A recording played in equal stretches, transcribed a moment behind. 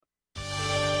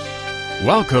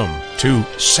Welcome to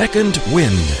Second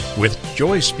Wind with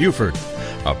Joyce Buford,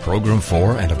 a program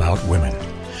for and about women.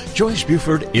 Joyce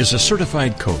Buford is a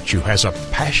certified coach who has a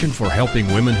passion for helping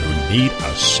women who need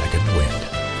a second wind.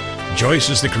 Joyce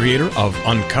is the creator of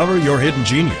Uncover Your Hidden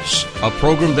Genius, a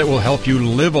program that will help you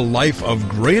live a life of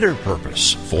greater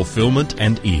purpose, fulfillment,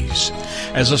 and ease.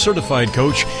 As a certified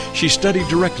coach, she studied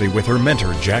directly with her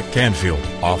mentor, Jack Canfield,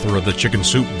 author of the Chicken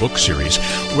Soup book series,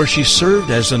 where she served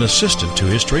as an assistant to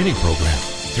his training program.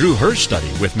 Through her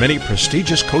study with many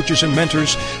prestigious coaches and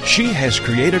mentors, she has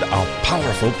created a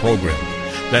powerful program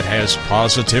that has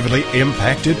positively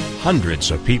impacted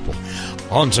hundreds of people.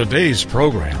 On today's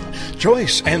program,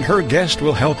 Joyce and her guest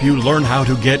will help you learn how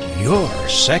to get your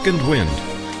second wind.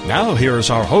 Now here's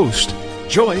our host,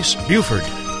 Joyce Buford.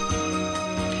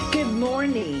 Good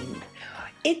morning.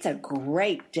 It's a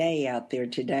great day out there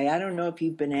today. I don't know if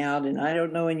you've been out, and I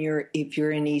don't know if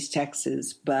you're in East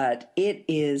Texas, but it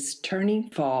is turning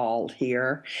fall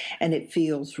here, and it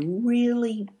feels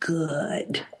really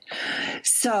good.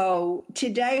 So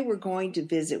today we're going to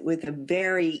visit with a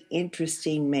very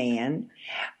interesting man.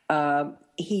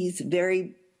 He's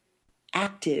very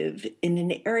active in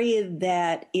an area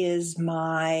that is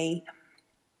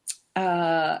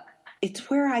it's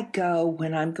where I go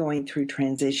when I'm going through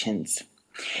transitions.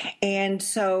 And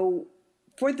so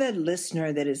for the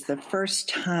listener that is the first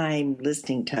time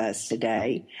listening to us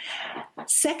today,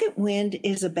 Second Wind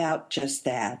is about just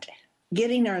that,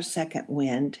 getting our second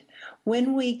wind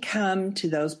when we come to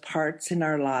those parts in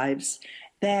our lives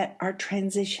that are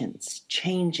transitions,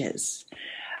 changes.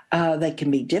 They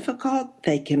can be difficult.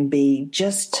 They can be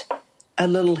just a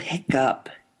little hiccup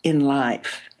in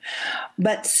life.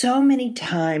 But so many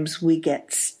times we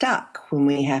get stuck when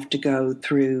we have to go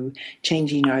through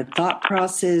changing our thought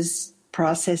processes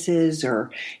or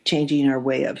changing our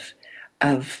way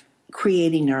of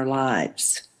creating our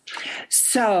lives.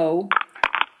 So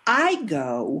I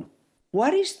go,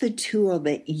 what is the tool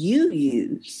that you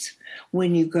use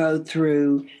when you go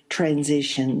through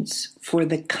transitions for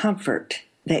the comfort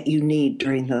that you need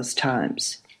during those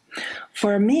times?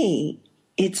 For me,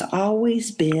 it's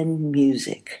always been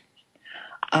music.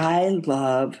 I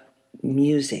love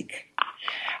music.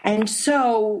 And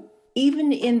so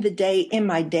even in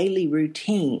my daily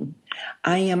routine,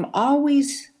 I am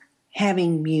always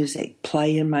having music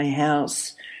play in my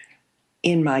house,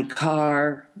 in my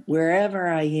car, wherever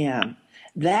I am.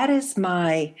 That is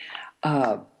I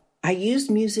use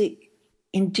music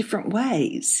in different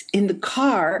ways. In the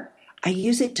car, I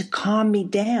use it to calm me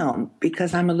down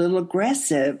because I'm a little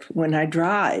aggressive when I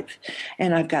drive,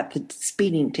 and I've got the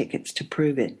speeding tickets to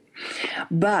prove it.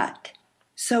 But,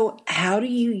 so how do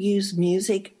you use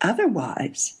music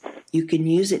otherwise? You can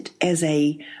use it as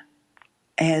I'm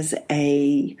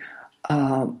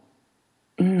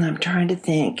trying to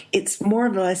think. It's more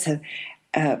or less a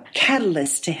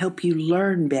catalyst to help you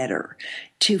learn better,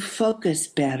 to focus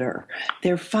better.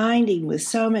 They're finding with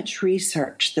so much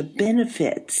research the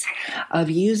benefits of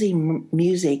using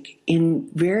music in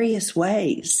various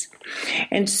ways.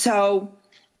 And so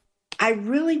I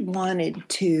really wanted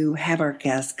to have our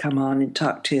guest come on and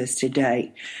talk to us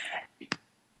today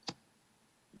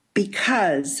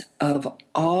because of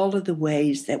all of the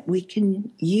ways that we can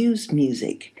use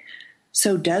music.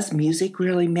 So does music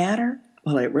really matter?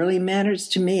 Well, it really matters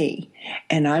to me,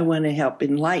 and I want to help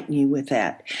enlighten you with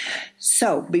that.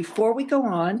 So before we go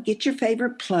on, get your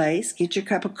favorite place, get your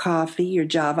cup of coffee, your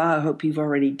Java, I hope you've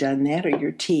already done that, or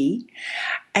your tea,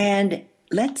 and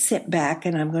let's sit back,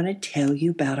 and I'm going to tell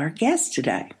you about our guest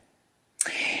today.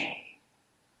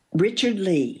 Richard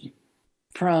Lee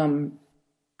from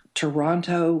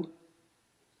Toronto,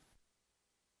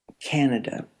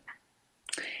 Canada.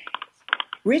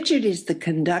 Richard is the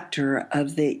conductor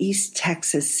of the East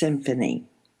Texas Symphony.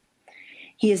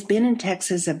 He has been in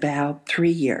Texas about 3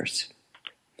 years.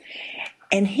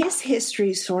 And his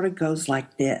history sort of goes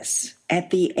like this.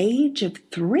 At the age of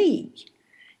 3,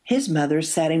 his mother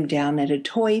sat him down at a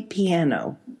toy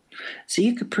piano. So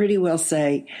you could pretty well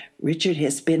say Richard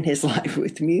has spent his life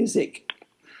with music.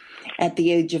 At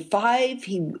the age of 5,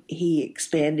 he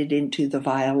expanded into the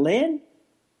violin.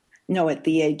 No, at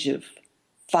the age of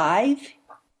 5,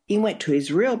 he went to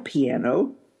his real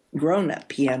piano, grown-up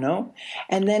piano,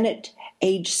 and then at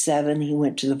age 7, he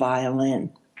went to the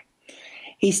violin.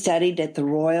 He studied at the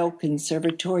Royal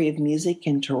Conservatory of Music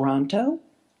in Toronto.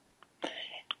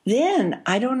 Then,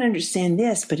 I don't understand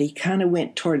this, but he kind of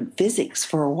went toward physics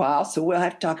for a while, so we'll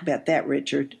have to talk about that,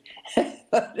 Richard.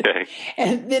 Okay.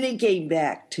 And then he came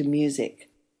back to music,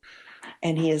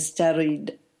 and he has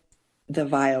studied the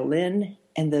violin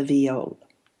and the viola.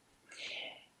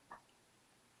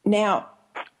 Now,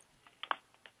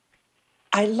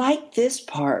 I like this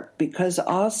part because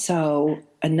also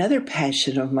another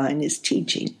passion of mine is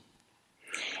teaching.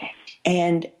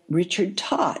 And Richard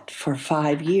taught for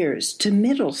 5 years to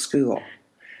middle school,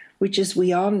 which, as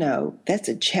we all know, that's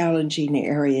a challenging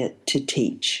area to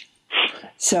teach.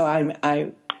 So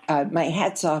my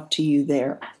hat's off to you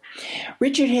there.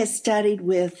 Richard has studied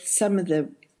with some of the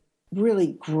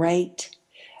really great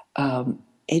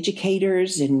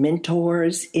educators and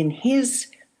mentors in his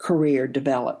career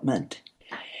development.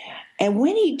 And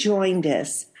when he joined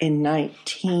us in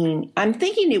I'm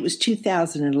thinking it was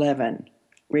 2011,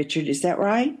 Richard, is that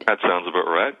right? That sounds about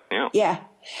right, yeah. Yeah.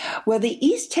 Well, the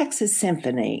East Texas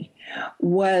Symphony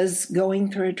was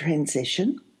going through a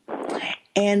transition,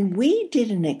 and we did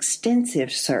an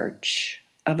extensive search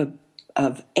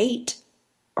of 8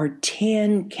 or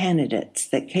 10 candidates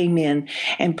that came in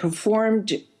and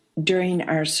performed during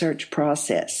our search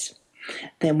process.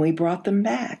 Then we brought them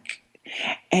back.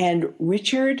 And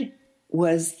Richard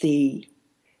was the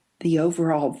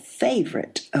overall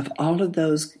favorite of all of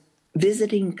those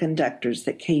visiting conductors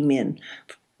that came in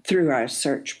through our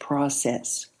search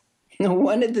process.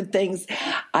 One of the things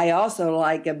I also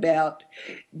like about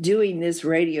doing this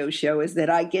radio show is that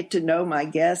I get to know my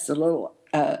guests a little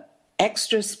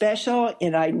extra special,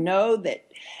 and I know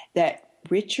that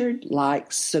Richard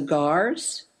likes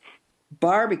cigars,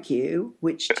 barbecue,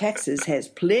 which Texas has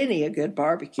plenty of good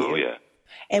barbecue. Oh, yeah.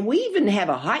 And we even have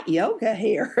a hot yoga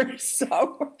here.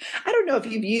 So I don't know if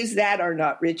you've used that or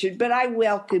not, Richard, but I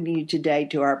welcome you today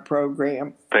to our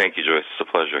program. Thank you, Joyce. It's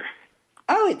a pleasure.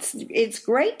 Oh, it's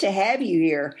great to have you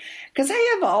here because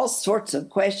I have all sorts of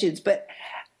questions, but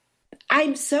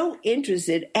I'm so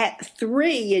interested at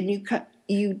 3, and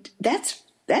you that's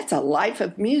a life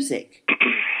of music.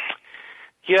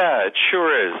 Yeah, it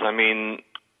sure is. I mean,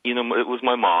 it was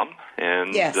my mom,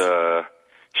 and yes.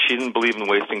 She didn't believe in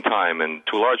wasting time, and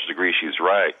to a large degree, she's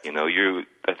right.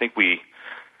 I think we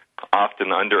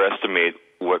often underestimate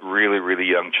what really, really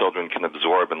young children can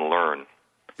absorb and learn.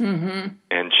 Mm-hmm.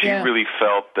 And she really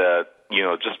felt that,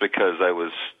 just because I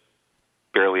was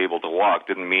barely able to walk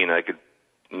didn't mean I could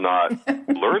not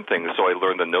learn things. So I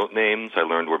learned the note names, I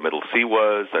learned where middle C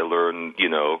was, I learned,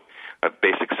 a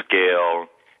basic scale,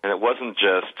 and it wasn't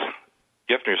just...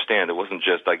 You have to understand, it wasn't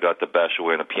just I got the bash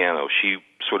away on a piano. She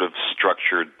sort of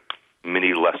structured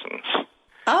mini lessons.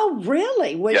 Oh,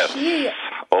 really? Was yes. she?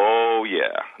 Oh,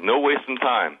 yeah. No wasting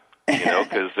time,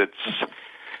 because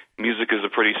music is a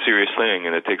pretty serious thing,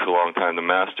 and it takes a long time to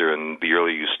master, and the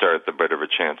earlier you start, the better of a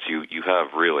chance you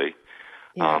have, really.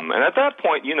 Yeah. And at that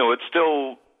point, it's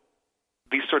still,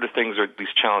 these sort of things,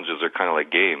 these challenges are kind of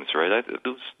like games, right?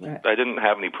 I didn't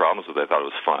have any problems with it. I thought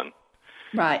it was fun.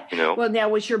 Right. Well, now,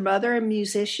 was your mother a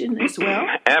musician as well?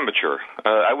 Amateur.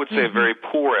 I would say a very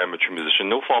poor amateur musician.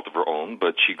 No fault of her own,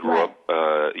 but she grew up,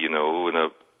 in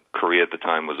Korea at the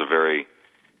time was a very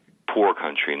poor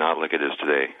country, not like it is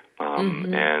today.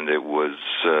 And it was,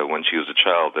 when she was a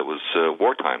child, it was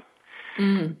wartime.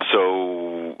 Mm-hmm.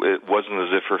 So it wasn't as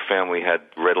if her family had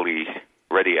ready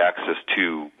access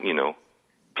to,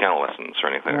 piano lessons or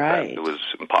anything like that. It was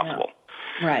impossible.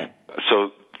 Yeah. Right.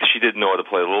 So she did know how to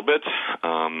play a little bit,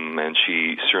 and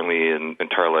she certainly in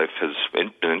entire life has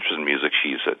been interested in music.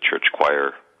 She's a church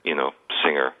choir,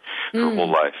 singer her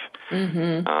whole life.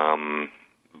 Mm-hmm.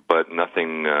 But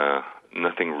nothing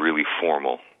really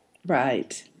formal.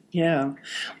 Right. Yeah.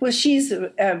 Well, she's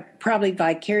probably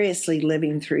vicariously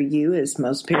living through you, as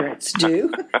most parents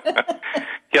do.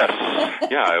 Yes.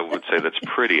 Yeah, I would say that's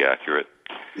pretty accurate.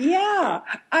 Yeah.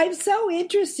 I'm so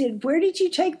interested. Where did you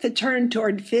take the turn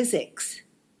toward physics?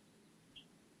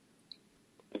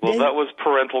 Well, that was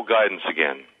parental guidance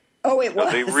again. Oh, it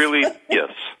was? They really, yes.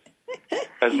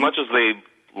 As much as they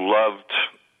loved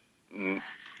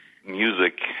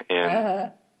music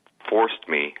and forced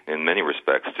me, in many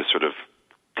respects, to sort of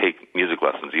take music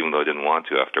lessons, even though I didn't want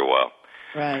to after a while.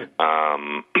 Right.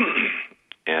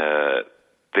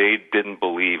 They didn't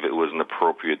believe it was an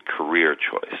appropriate career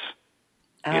choice.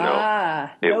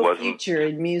 No future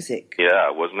in music. Yeah,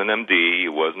 it wasn't an MD, it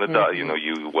wasn't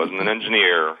you wasn't an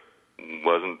engineer.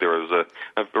 There was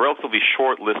a relatively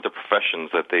short list of professions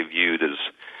that they viewed as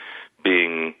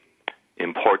being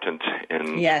important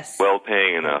and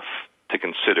well-paying enough to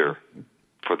consider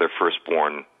for their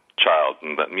firstborn child,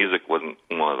 and that music wasn't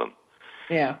one of them.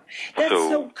 Yeah, that's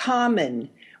so common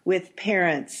with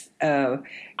parents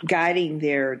guiding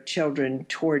their children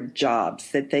toward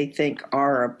jobs that they think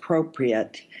are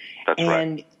appropriate. That's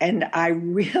right. And I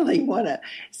really want to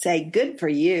say good for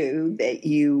you that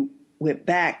you went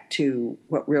back to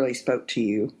what really spoke to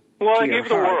you. Well, I gave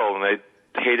it a whirl, and I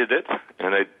hated it,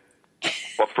 and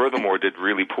furthermore, did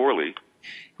really poorly.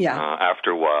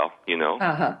 after a while, you know.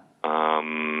 Uh-huh.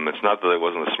 It's not that I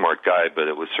wasn't a smart guy, but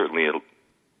it was certainly,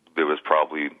 there was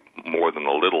probably more than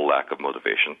a little lack of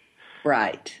motivation.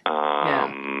 Right.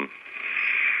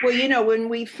 Well, you know, when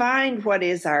we find what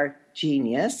is our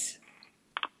genius,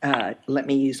 let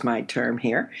me use my term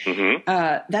here,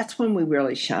 that's when we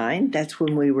really shine. That's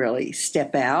when we really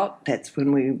step out. That's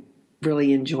when we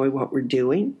really enjoy what we're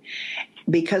doing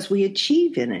because we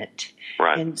achieve in it.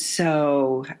 Right. And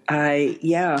so I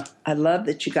love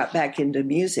that you got back into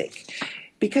music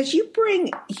because you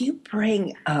bring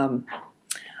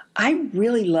I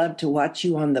really love to watch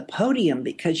you on the podium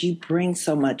because you bring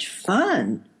so much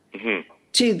fun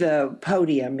to the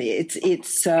podium. It's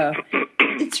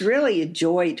really a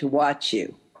joy to watch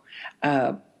you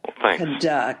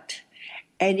conduct,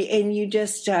 and you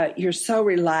just you're so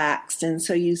relaxed, and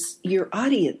so your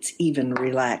audience even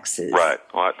relaxes. Right.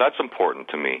 Well, that's important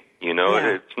to me. You know,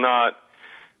 it's not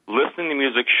listening to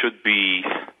music should be.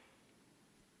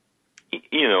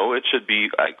 You know, it should be,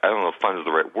 I don't know if fun is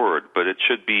the right word, but it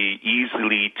should be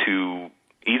easy to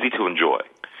enjoy.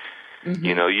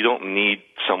 You know, you don't need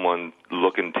someone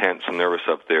looking tense and nervous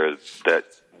up there that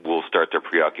will start to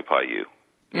preoccupy you.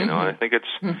 You know, and I think it's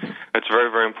very,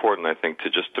 very important, I think,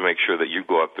 to make sure that you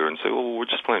go up there and say, well, we're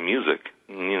just playing music.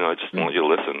 And, you know, I just want you to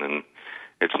listen. And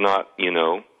it's not, you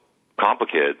know,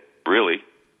 complicated, really.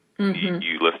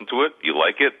 You listen to it, you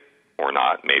like it, or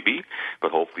not, maybe,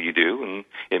 but hopefully you do, and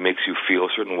it makes you feel a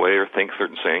certain way or think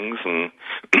certain things, and,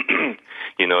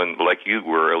 you know, and like you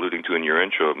were alluding to in your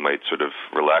intro, it might sort of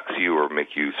relax you or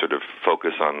make you sort of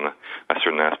focus on a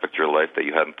certain aspect of your life that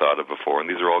you hadn't thought of before, and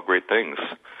these are all great things.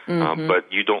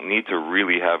 But you don't need to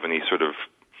really have any sort of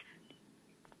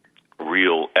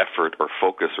real effort or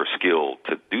focus or skill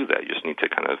to do that. You just need to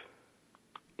kind of,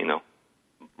 you know,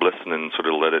 listen and sort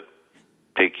of let it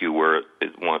take you where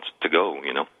it wants to go,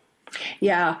 you know?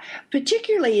 Yeah,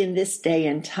 particularly in this day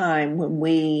and time when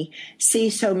we see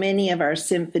so many of our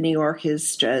symphony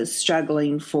orchestras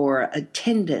struggling for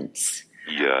attendance.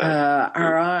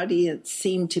 Our audience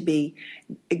seem to be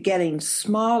getting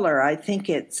smaller. I think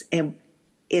it's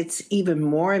even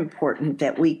more important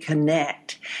that we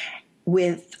connect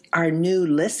with our new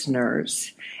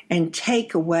listeners and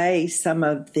take away some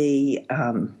of the,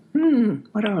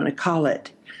 what do I want to call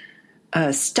it?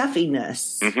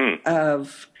 Stuffiness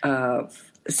of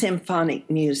symphonic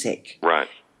music, right?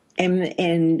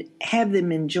 And have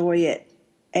them enjoy it,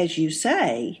 as you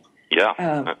say.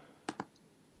 Yeah,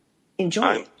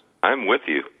 enjoy it. I'm with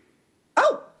you.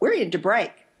 Oh, we're into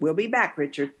break. We'll be back,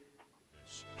 Richard.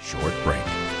 Short break.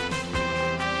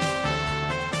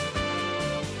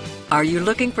 Are you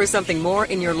looking for something more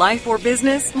in your life or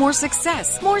business? More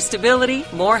success, more stability,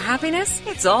 more happiness?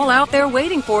 It's all out there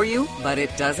waiting for you, but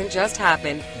it doesn't just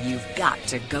happen. You've got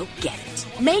to go get it.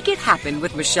 Make it happen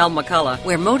with Michelle McCullough,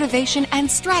 where motivation and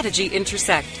strategy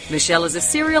intersect. Michelle is a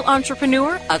serial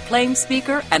entrepreneur, acclaimed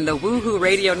speaker, and the Woohoo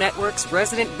Radio Network's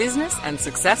resident business and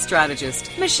success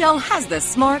strategist. Michelle has the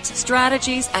smarts,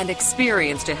 strategies, and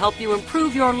experience to help you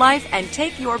improve your life and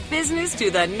take your business to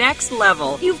the next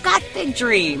level. You've got big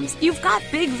dreams. You've got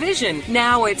big vision.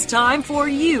 Now it's time for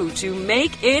you to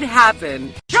make it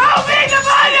happen. Show me the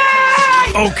money!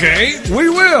 Okay, we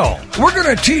will. We're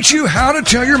going to teach you how to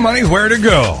tell your money where to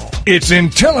go. It's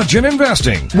Intelligent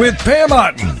Investing with Pam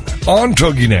Otten on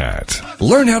TogiNet.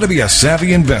 Learn how to be a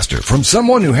savvy investor from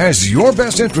someone who has your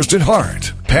best interest at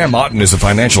heart. Pam Otten is a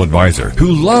financial advisor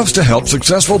who loves to help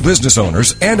successful business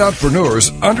owners and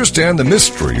entrepreneurs understand the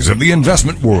mysteries of the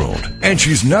investment world, and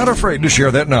she's not afraid to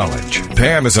share that knowledge.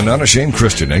 Pam is an unashamed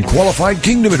Christian and qualified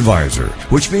kingdom advisor,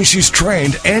 which means she's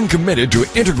trained and committed to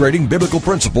integrating biblical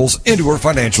principles into her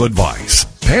financial advice.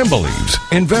 Pam believes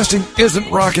investing isn't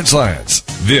rocket science.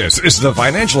 This is the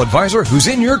financial advisor who's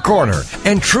in your corner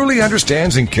and truly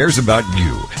understands and cares about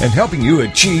you and helping you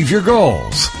achieve your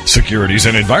goals. Securities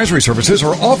and advisory services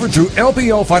are offered through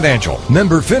LPL Financial,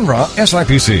 member FINRA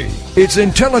SIPC. It's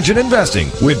Intelligent Investing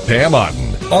with Pam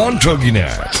Otten on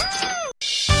TogiNet.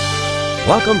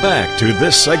 Welcome back to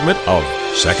this segment of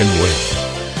Second Wind.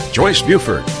 Joyce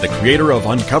Buford, the creator of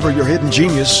Uncover Your Hidden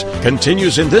Genius,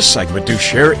 continues in this segment to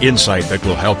share insight that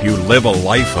will help you live a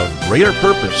life of greater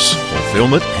purpose,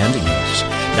 fulfillment, and ease.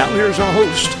 Now here's our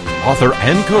host, author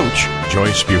and coach,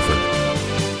 Joyce Buford.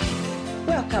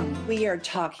 Welcome. We are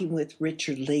talking with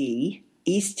Richard Lee,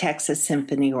 East Texas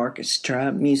Symphony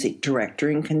Orchestra music director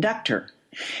and conductor.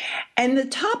 And the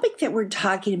topic that we're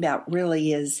talking about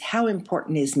really is how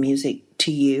important is music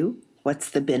to you? What's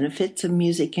the benefits of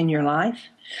music in your life?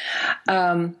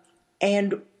 And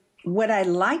what I'd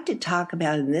like to talk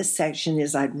about in this section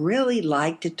is I'd really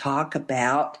like to talk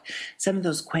about some of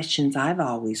those questions I've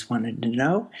always wanted to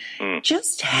know.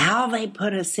 Just how they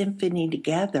put a symphony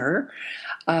together,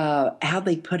 how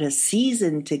they put a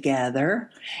season together.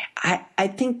 I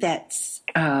think that's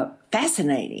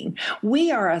fascinating.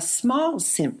 We are a small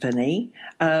symphony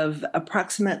of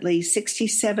approximately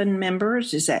 67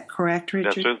 members. Is that correct,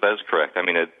 Richard? That's correct. I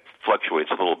mean, it fluctuates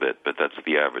a little bit, but that's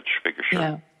the average figure, sure.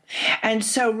 Yeah. And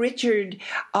so Richard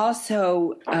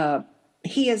also,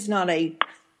 he is not a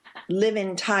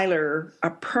live-in Tyler,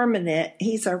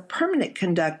 he's a permanent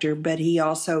conductor, but he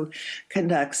also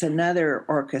conducts another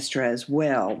orchestra as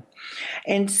well.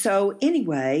 And so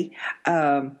anyway,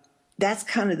 that's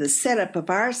kind of the setup of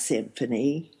our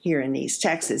symphony here in East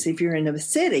Texas. If you're in a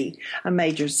city, a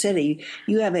major city,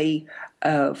 you have a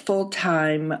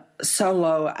full-time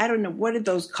solo, I don't know, what are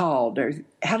those called? Or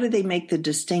how do they make the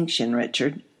distinction,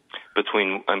 Richard?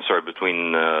 Between a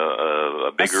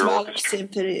bigger smaller orchestra.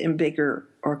 Symphony and bigger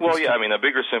orchestra. Well, yeah, I mean, a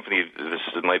bigger symphony, this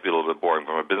might be a little bit boring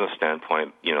from a business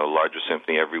standpoint. You know, a larger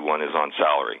symphony, everyone is on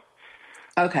salary.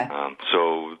 Okay.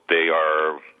 So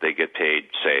they get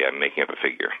paid, say, I'm making up a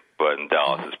figure, but in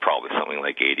Dallas it's probably something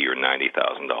like $80,000 or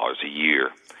 $90,000 a year.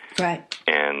 Right.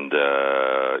 And,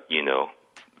 you know,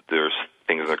 there's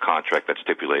things in their contract that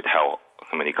stipulate how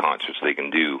many concerts they can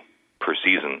do per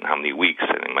season, how many weeks,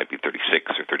 and it might be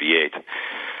 36 or 38,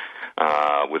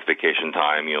 with vacation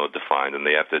time, you know, defined, and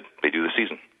they do the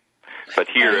season. But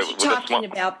here, are you talking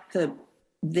about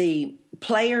the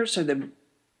players or the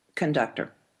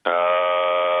conductor?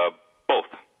 Both.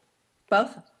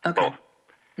 Both? Okay. Both.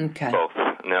 Okay. Both.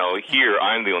 Now here,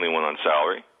 I'm the only one on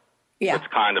salary. Yeah. It's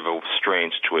kind of a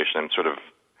strange situation.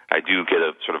 I do get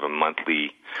a sort of a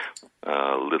monthly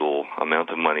little amount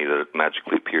of money that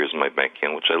magically appears in my bank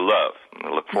account, which I love. I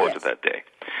look forward to that day.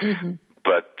 Mm-hmm.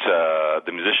 But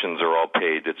the musicians are all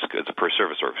paid. It's a per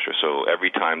service orchestra. So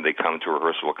every time they come to a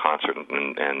rehearsal, a concert,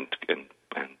 and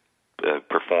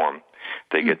perform,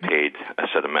 they get paid a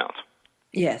set amount.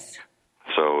 Yes.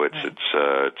 So it's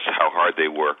how hard they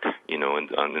work, you know,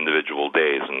 on individual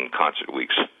days and concert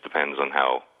weeks. Depends on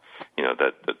how, you know,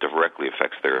 that directly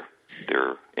affects their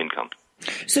income.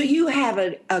 So you have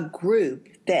a group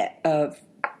of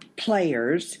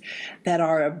players that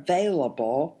are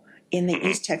available in the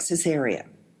East Texas area.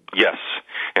 Yes.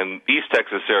 And East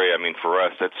Texas area, I mean, for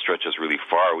us, that stretches really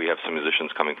far. We have some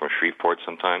musicians coming from Shreveport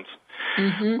sometimes.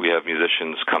 Mm-hmm. We have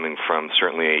musicians coming from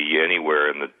certainly anywhere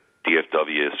in the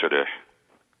DFW sort of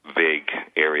vague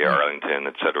area, Arlington,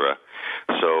 et cetera.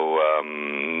 So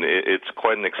it's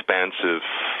quite an expansive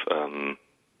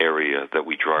area that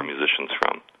we draw our musicians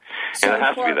from. So and it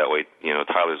has to be that way. You know,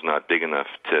 Tyler's not big enough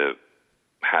to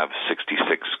have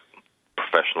 66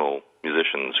 professional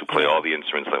musicians who play all the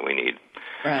instruments that we need.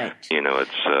 Right. You know,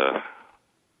 it's,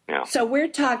 yeah. So we're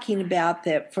talking about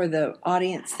that for the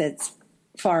audience that's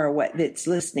far away, that's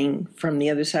listening from the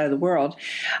other side of the world,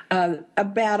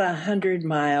 about 100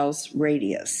 miles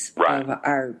radius of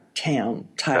our town,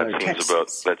 Tyler,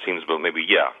 Texas. That seems about maybe,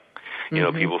 yeah. You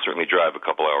know, people certainly drive a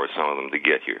couple hours, some of them, to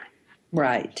get here.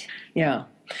 Right, yeah.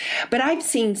 But I've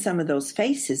seen some of those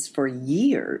faces for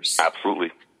years.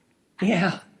 Absolutely.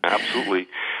 Yeah. Absolutely.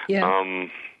 Yeah.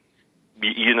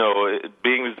 You know,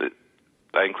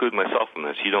 I include myself in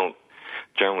this, you don't,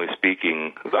 generally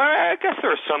speaking, I guess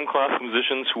there are some classical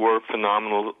musicians who are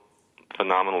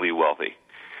phenomenally wealthy.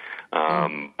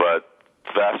 But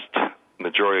vast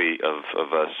majority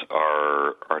of us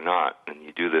are not. And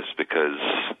you do this because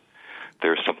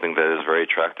there's something that is very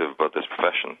attractive about this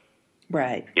profession.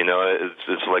 Right. You know,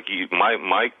 it's like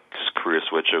my career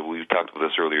switch, we talked about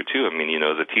this earlier too. I mean, you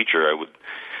know, as a teacher,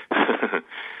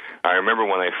 I remember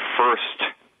when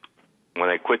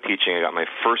I quit teaching, I got my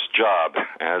first job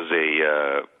as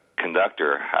a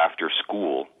conductor after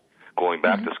school, going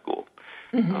back to school.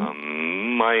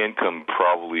 Mm-hmm. My income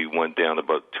probably went down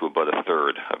to about a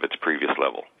third of its previous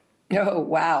level. Oh,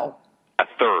 wow. A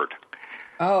third.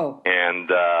 Oh. And,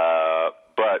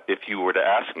 but if you were to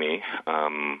ask me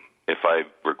if I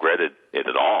regretted it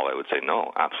at all, I would say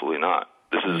no, absolutely not.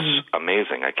 This is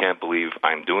amazing. I can't believe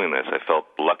I'm doing this. I felt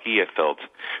lucky. I felt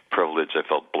privileged. I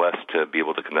felt blessed to be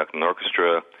able to conduct an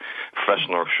orchestra,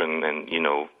 professional orchestra, and, you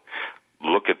know,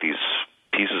 look at these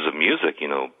pieces of music, you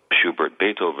know, Schubert,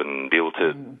 Beethoven, be able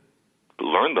to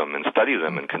learn them and study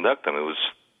them and conduct them.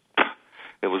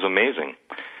 It was amazing.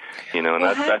 You know, and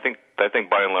I think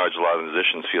by and large a lot of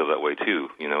musicians feel that way too.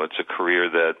 You know, it's a career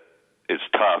that is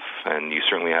tough, and you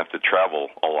certainly have to travel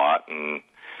a lot, and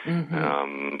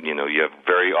you know, you have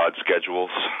very odd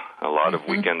schedules, a lot of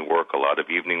weekend work, a lot of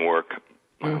evening work,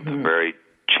 very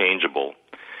changeable.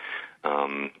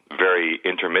 very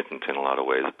intermittent in a lot of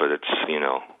ways, but it's,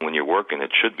 when you're working,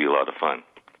 it should be a lot of fun.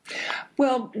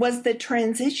 Well, was the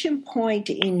transition point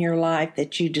in your life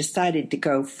that you decided to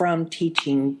go from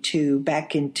teaching to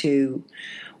back into,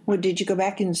 did you go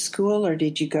back in school or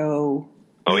did you go,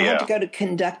 had to go to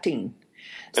conducting?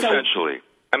 Essentially.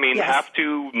 Have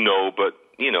to, no, but,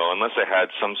 unless I had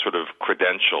some sort of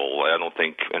credential, I don't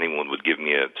think anyone would give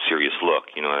me a serious look,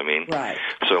 you know what I mean? Right.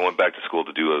 So I went back to school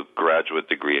to do a graduate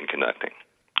degree in conducting.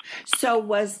 So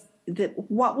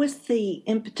what was the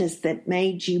impetus that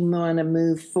made you want to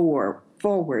move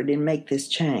forward and make this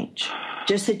change?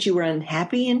 Just that you were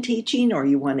unhappy in teaching, or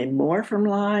you wanted more from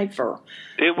life, or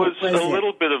it was a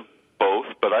little bit of both,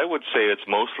 but I would say it's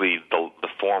mostly the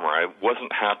former. I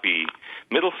wasn't happy.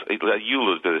 You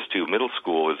alluded to this too. Middle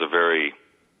school is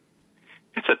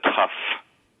it's a tough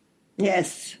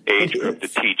age group to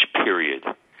teach, period.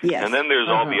 Yes. And then there's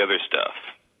all the other stuff.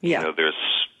 Yeah. There's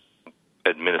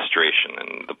administration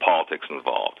and the politics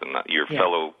involved, and your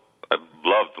fellow. I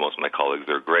loved most of my colleagues;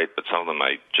 they're great, but some of them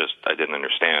I didn't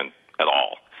understand at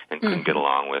all and couldn't get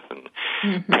along with.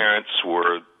 And parents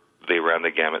they ran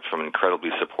the gamut from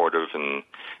incredibly supportive and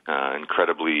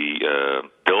incredibly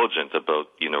diligent about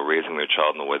raising their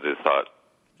child in the way they thought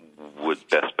would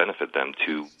best benefit them,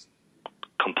 to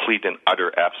complete and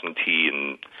utter absentee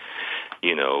and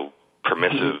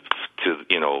permissive to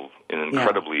an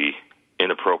incredibly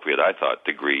inappropriate, I thought,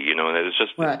 degree, and it was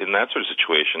just in that sort of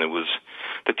situation. It was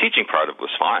the teaching part of it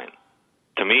was fine.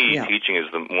 To me, teaching is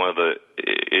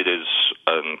it is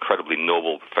an incredibly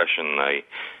noble profession. I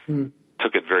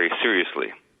took it very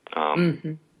seriously,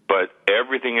 but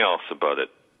everything else about it,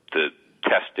 the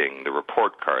testing, the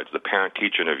report cards, the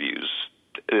parent-teacher interviews,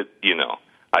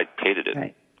 I hated it.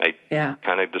 Right. I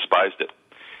kind of despised it.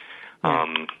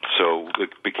 So it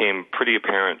became pretty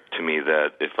apparent to me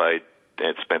that if I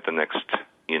had spent the next,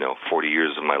 40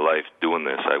 years of my life doing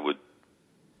this, I would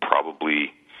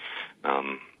probably,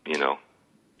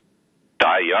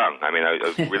 die young. I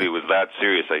really was that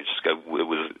serious.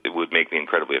 It would make me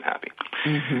incredibly unhappy.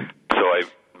 So I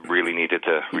really needed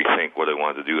to rethink what I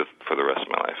wanted to do for the rest of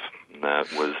my life. And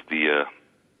that was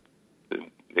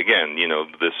again,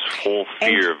 this whole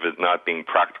fear of it not being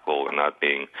practical and not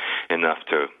being enough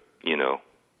to,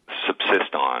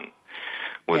 subsist on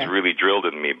was really drilled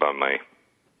in me by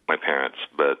my parents.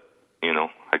 But,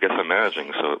 I guess I'm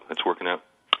managing, so it's working out.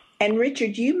 And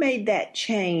Richard, you made that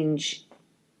change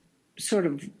sort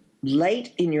of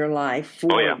late in your life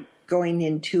for going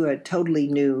into a totally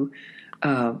new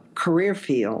career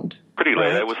field. Pretty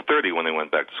late. I was 30 when I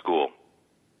went back to school.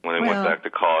 When I went back to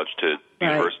college to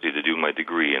university to do my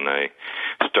degree, and I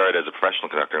started as a professional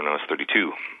conductor when I was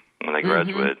 32 when I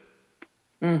graduated.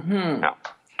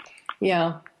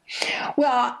 Yeah.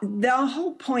 Well, the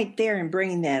whole point there in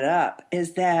bringing that up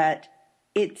is that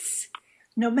it's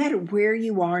no matter where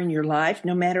you are in your life,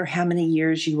 no matter how many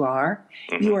years you are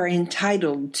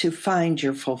entitled to find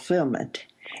your fulfillment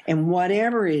in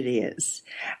whatever it is.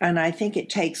 And I think it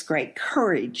takes great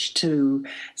courage to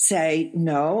say,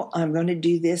 no, I'm going to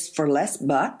do this for less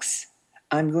bucks.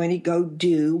 I'm going to go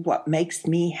do what makes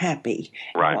me happy,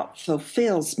 and what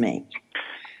fulfills me,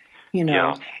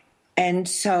 Yeah. And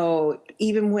so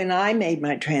even when I made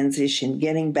my transition,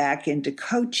 getting back into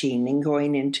coaching and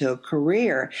going into a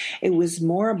career, it was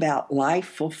more about life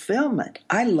fulfillment.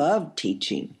 I love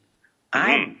teaching.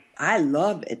 I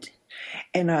love it.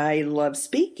 And I love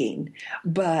speaking.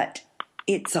 But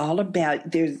it's all about,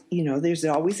 there's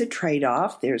always a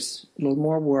trade-off. There's a little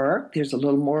more work. There's a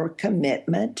little more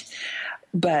commitment.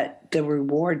 But the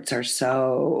rewards are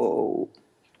so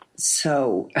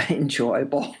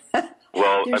enjoyable.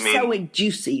 Well, they're so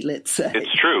juicy, let's say.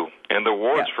 It's true. And the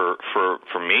rewards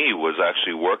for me was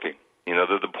actually working.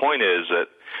 The point is that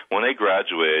when I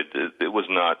graduated, it was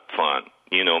not fun.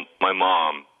 My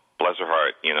mom, bless her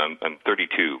heart, I'm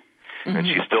 32, and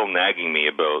she's still nagging me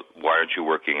about, why aren't you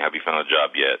working? Have you found a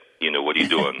job yet? What are you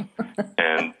doing?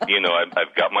 And,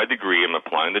 I've got my degree. I'm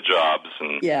applying to jobs,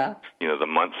 and, the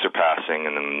months are passing,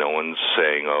 and then no one's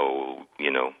saying,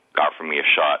 offer me a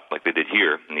shot like they did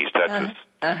here in East Texas.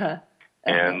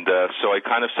 And so I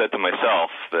kind of said to myself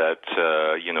that,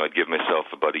 I'd give myself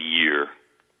about a year.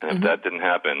 And if that didn't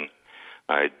happen,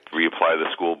 I'd reapply to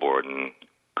the school board and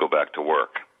go back to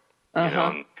work.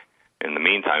 In the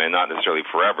meantime, and not necessarily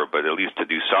forever, but at least to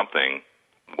do something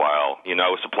while, I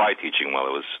was supply teaching while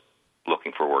I was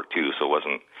looking for work too. So it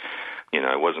wasn't,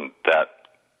 I wasn't that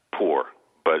poor.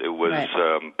 But it was,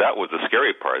 that was the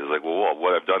scary part. It was like, well,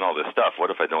 what, I've done all this stuff.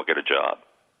 What if I don't get a job?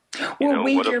 Well,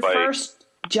 was your first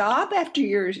job after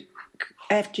your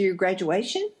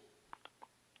graduation?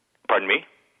 Pardon me?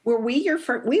 Were we your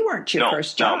first? We weren't your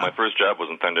first job. No, my first job was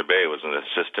in Thunder Bay. It was an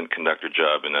assistant conductor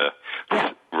job in a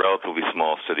relatively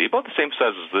small city, about the same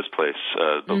size as this place,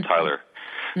 Tyler,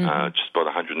 just about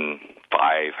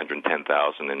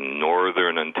 110,000 in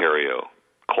northern Ontario.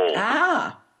 Cold,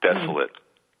 desolate,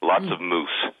 lots of moose.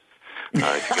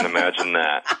 If you can imagine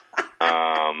that.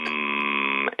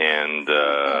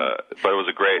 But it was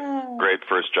a great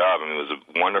first job. I mean, it was a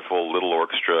wonderful little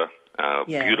orchestra,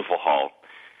 beautiful hall.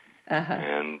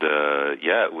 And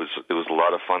it was a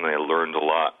lot of fun, and I learned a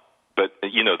lot. But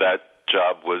that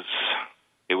job was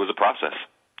a process.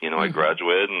 I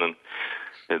graduated, and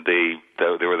then they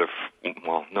were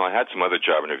I had some other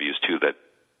job interviews too that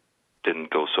didn't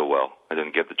go so well. I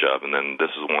didn't get the job, and then this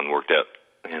is the one worked out,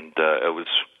 and I was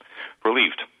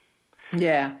relieved.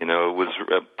 Yeah. It was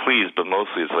pleased, but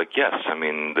mostly it's like, yes, I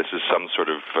mean, this is some sort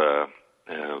of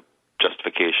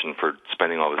justification for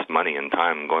spending all this money and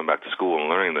time going back to school and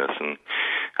learning this, and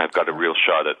I've got a real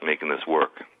shot at making this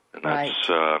work. And that's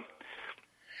part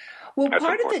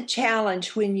important. of the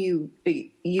challenge when you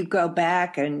go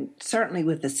back, and certainly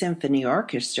with the Symphony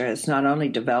Orchestra, is not only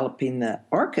developing the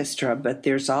orchestra, but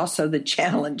there's also the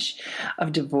challenge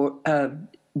of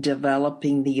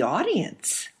developing the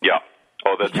audience. Yeah.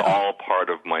 Oh, that's all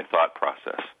part of my thought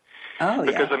process. Oh,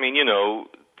 because, I mean,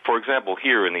 for example,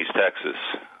 here in East Texas,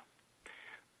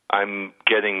 I'm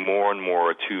getting more and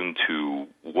more attuned to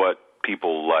what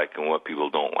people like and what people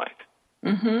don't like.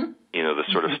 Mm-hmm. The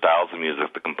sort of styles of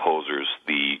music, the composers,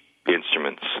 the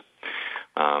instruments.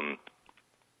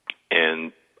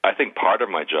 And I think part of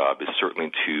my job is certainly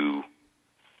to,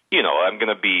 I'm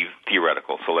going to be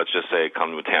theoretical. So let's just say I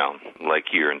come to a town like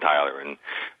here in Tyler, and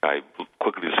I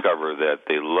quickly discover that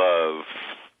they love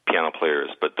piano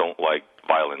players but don't like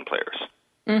violin players.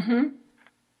 Mm-hmm.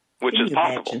 Which is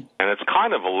possible. Imagine? And it's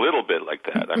kind of a little bit like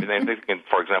that. I mean, I think,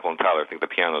 for example, in Tyler, I think the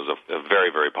piano is a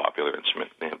very, very popular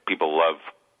instrument. And people love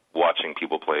watching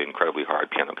people play incredibly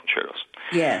hard piano concertos.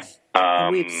 Yes.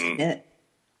 We've seen it.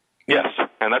 Yes,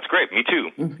 and that's great. Me too.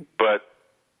 Mm-hmm. But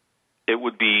it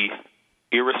would be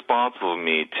irresponsible of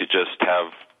me to just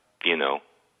have,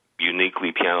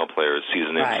 uniquely piano players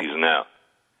season in, season out.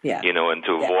 Yeah. And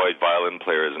to avoid violin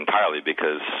players entirely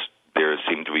because there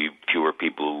seem to be fewer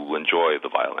people who enjoy the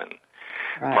violin.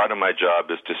 Right. Part of my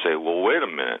job is to say, well, wait a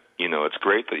minute. It's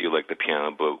great that you like the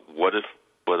piano, but what if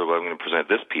I'm going to present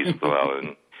this piece of the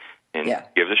violin and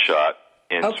give it a shot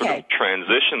and sort of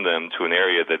transition them to an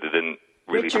area that they didn't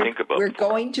really think about. We're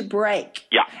going to break.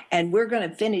 Yeah. And we're going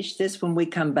to finish this when we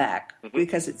come back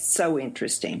because it's so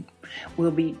interesting.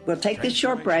 We'll take this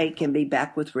short break and be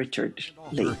back with Richard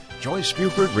Lee. Joyce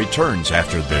Buford returns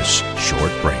after this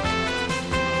short break.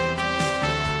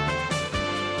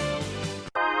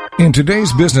 In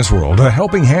today's business world, a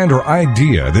helping hand or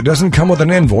idea that doesn't come with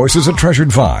an invoice is a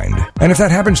treasured find. And if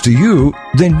that happens to you,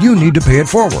 then you need to pay it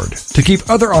forward to keep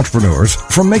other entrepreneurs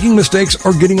from making mistakes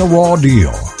or getting a raw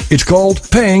deal. It's called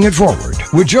Paying It Forward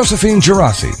with Josephine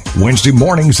Gerasi, Wednesday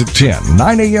mornings at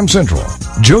 9 a.m. Central.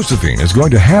 Josephine is going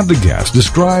to have the guests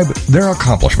describe their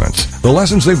accomplishments, the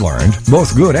lessons they've learned,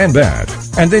 both good and bad,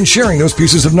 and then sharing those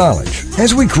pieces of knowledge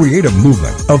as we create a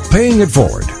movement of paying it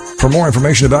forward. For more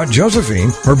information about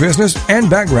Josephine, her business, and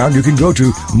background, you can go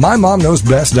to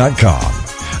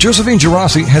mymomknowsbest.com. Josephine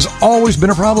Gerasi has always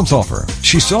been a problem solver.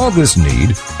 She saw this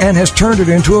need and has turned it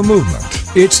into a movement.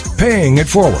 It's Paying It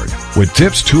Forward with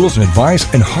tips, tools, and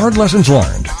advice and hard lessons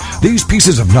learned. These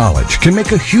pieces of knowledge can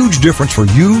make a huge difference for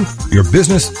you, your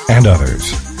business, and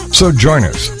others. So join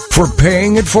us for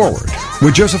Paying It Forward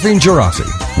with Josephine Gerasi,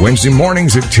 Wednesday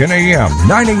mornings at 10 a.m.,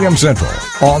 9 a.m. Central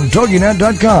on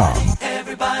TogiNet.com.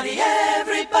 Everybody.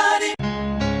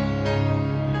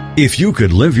 If you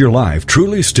could live your life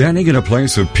truly standing in a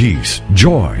place of peace,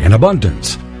 joy, and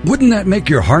abundance, wouldn't that make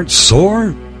your heart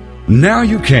soar? Now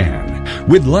you can,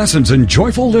 with Lessons in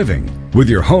Joyful Living, with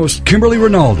your host, Kimberly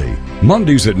Rinaldi,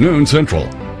 Mondays at noon Central.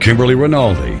 Kimberly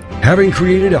Rinaldi, having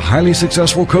created a highly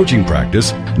successful coaching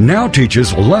practice, now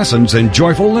teaches Lessons in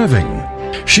Joyful Living.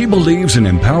 She believes in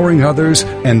empowering others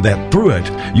and that through it,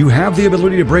 you have the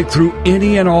ability to break through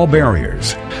any and all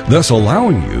barriers, thus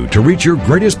allowing you to reach your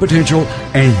greatest potential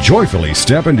and joyfully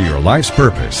step into your life's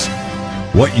purpose.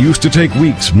 What used to take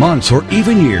weeks, months, or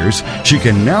even years, she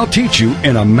can now teach you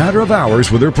in a matter of hours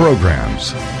with her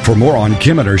programs. For more on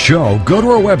Kim and her show, go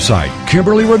to her website,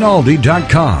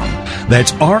 KimberlyRinaldi.com.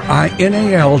 That's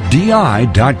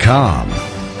RINALDI.com.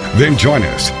 Then join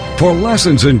us for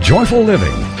Lessons in Joyful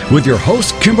Living with your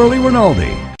host, Kimberly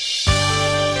Rinaldi.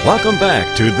 Welcome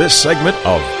back to this segment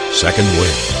of Second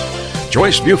Wind.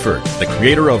 Joyce Buford, the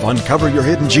creator of Uncover Your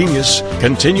Hidden Genius,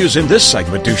 continues in this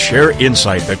segment to share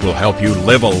insight that will help you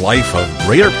live a life of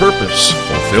greater purpose,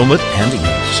 fulfillment, and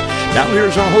ease. Now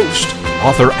here's our host,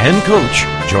 author and coach,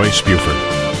 Joyce Buford.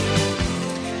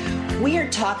 We are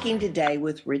talking today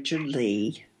with Richard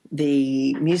Lee,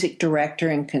 the music director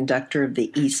and conductor of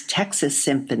the East Texas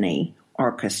Symphony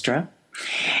Orchestra.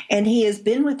 And he has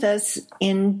been with us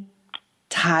in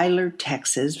Tyler,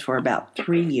 Texas for about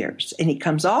 3 years. And he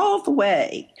comes all the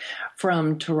way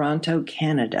from Toronto,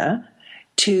 Canada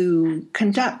to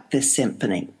conduct this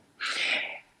symphony.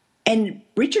 And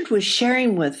Richard was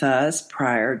sharing with us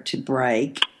prior to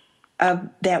break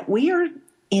that we are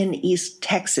in East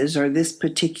Texas, or this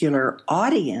particular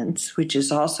audience, which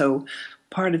is also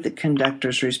part of the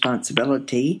conductor's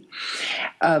responsibility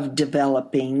of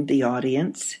developing the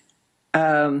audience.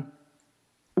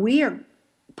 We are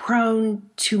prone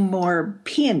to more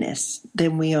pianists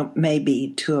than we may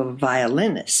be to a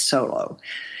violinist solo.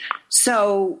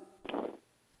 So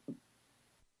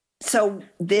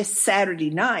this Saturday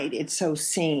night, it so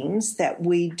seems that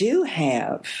we do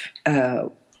have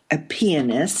a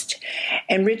pianist.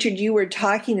 And Richard, you were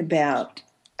talking about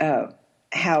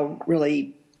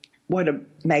what a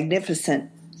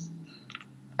magnificent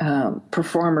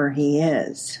performer he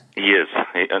is. He is.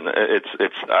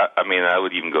 I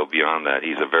would even go beyond that.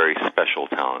 He's a very special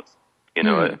talent. It's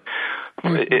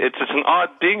an odd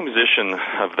being a musician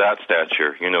of that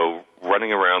stature.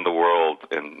 Running around the world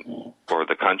or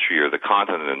the country or the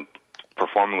continent and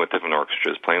performing with different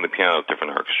orchestras, playing the piano with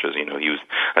different orchestras.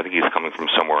 I think he's coming from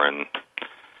somewhere in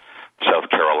South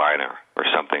Carolina or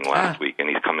something last week, and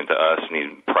he's coming to us, and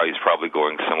he's probably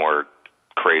going somewhere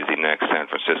crazy next, San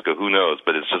Francisco. Who knows?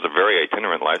 But it's just a very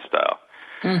itinerant lifestyle.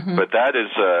 Mm-hmm. But that's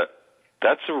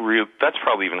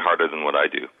probably even harder than what I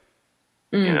do.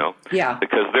 Yeah,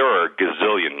 because there are a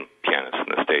gazillion pianists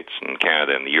in the States and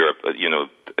Canada and Europe,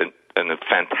 and a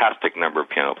fantastic number of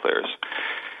piano players.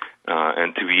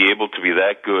 And to be able to be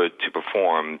that good to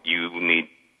perform, you need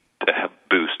to have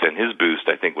boost. And his boost,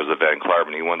 I think, was the Van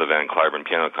Cliburn. He won the Van Cliburn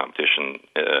piano competition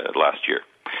last year.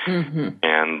 Mm-hmm.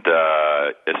 And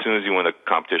as soon as you win a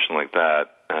competition like that,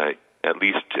 at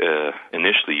least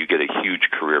initially, you get a huge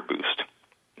career boost.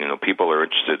 People are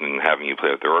interested in having you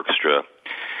play with their orchestra.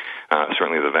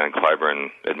 Certainly, the Van Cliburn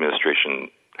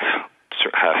administration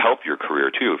help your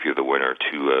career too if you're the winner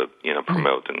to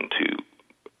promote and to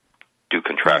do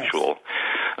contractual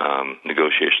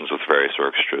negotiations with various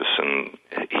orchestras. And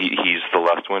he's the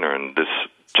last winner. And this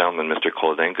gentleman, Mr.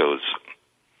 Kolodenko's,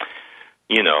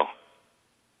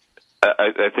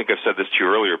 I think I've said this to you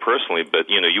earlier personally, but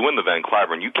you win the Van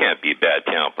Cliburn, you can't be a bad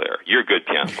piano player. You're a good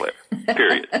piano player,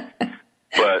 period.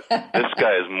 But this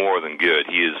guy is more than good.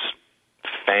 He is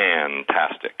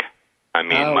fantastic. I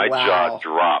mean, my jaw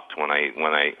dropped when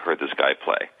I heard this guy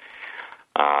play.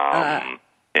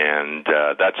 And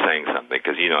that's saying something,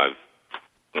 because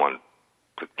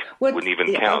wouldn't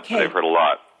even count, but I've heard a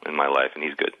lot in my life, and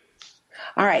he's good.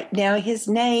 All right. Now, his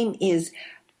name is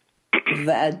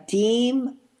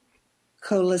Vadim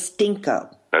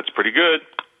Kolodenko. That's pretty good.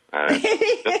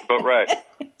 That's about right.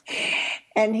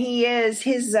 And his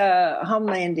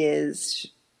homeland is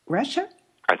Russia?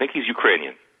 I think he's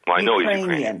Ukrainian. Well, I know he's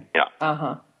Ukrainian. Yeah.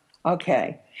 Uh-huh.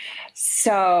 Okay.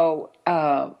 So,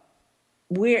 how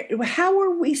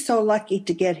were we so lucky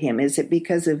to get him? Is it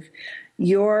because of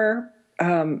your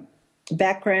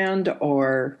background,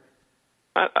 or?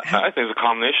 I think it's a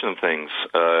combination of things.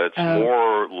 It's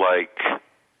more like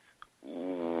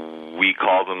we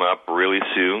called him up really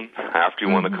soon after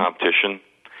he won the competition.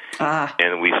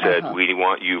 And we said, we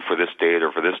want you for this date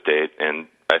or for this date. And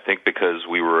I think because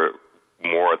we were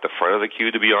more at the front of the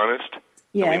queue, to be honest,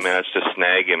 we managed to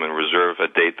snag him and reserve a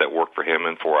date that worked for him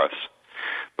and for us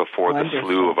before the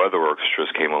slew of other orchestras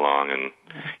came along. And,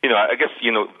 I guess,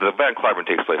 the Van Cliburn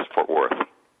takes place in Fort Worth.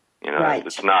 Right.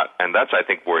 It's not, and that's, I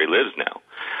think, where he lives now.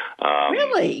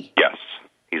 Really? Yes.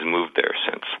 He's moved there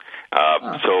since.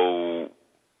 So,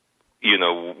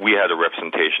 we had a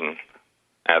representation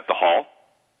at the hall.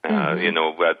 I think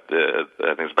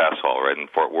it's Bass Hall, right, in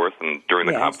Fort Worth, and during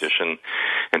the competition,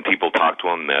 and people talked to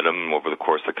him, met him over the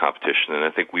course of the competition, and I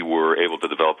think we were able to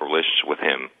develop a relationship with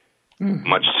him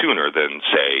much sooner than,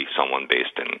 say, someone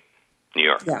based in New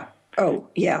York. Yeah. Oh,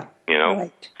 yeah.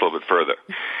 Right. A little bit further.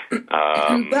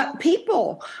 But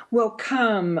people will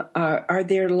come, are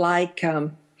there like,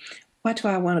 what do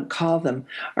I want to call them?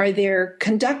 Are there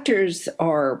conductors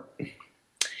or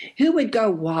who would go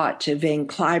watch a Van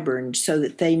Cliburn so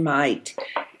that they might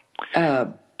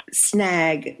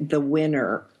snag the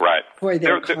winner for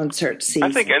their concert season?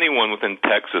 I think anyone within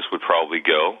Texas would probably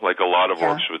go. Like a lot of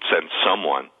orchestras would send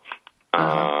someone.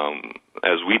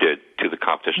 as we did, to the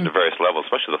competition at various levels,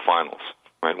 especially the finals,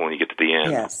 right, when you get to the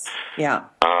end. Yes, yeah.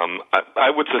 I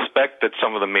would suspect that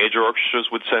some of the major orchestras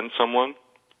would send someone.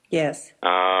 Yes.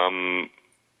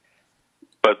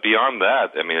 But beyond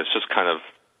that, I mean, it's just kind of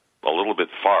a little bit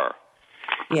far.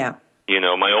 Yeah.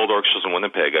 My old orchestras in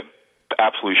Winnipeg, I'm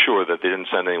absolutely sure that they didn't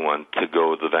send anyone to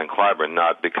go to Van Cliburn,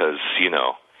 not because,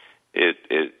 it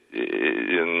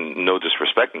no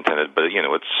disrespect intended, but,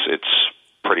 it's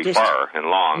pretty far and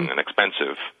long and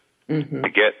expensive to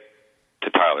get to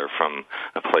Tyler from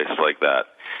a place like that.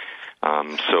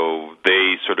 So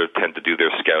they sort of tend to do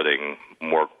their scouting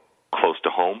more close to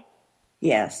home.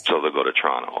 Yes. So they'll go to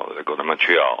Toronto or they'll go to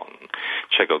Montreal and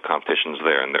check out competitions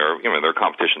there. And there are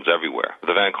competitions everywhere.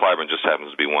 The Van Cliburn just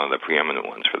happens to be one of the preeminent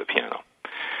ones for the piano.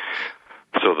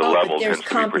 So the level tends to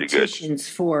be pretty good. There's competitions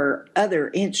for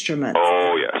other instruments.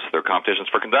 Oh, yes. There are competitions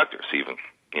for conductors even.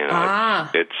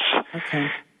 Okay.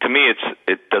 To me,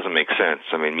 it doesn't make sense.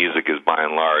 I mean, music is by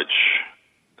and large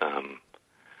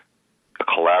a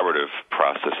collaborative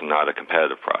process, not a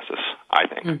competitive process, I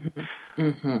think.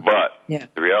 But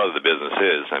the reality of the business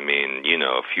is, I mean,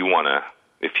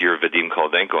 if you're Vadim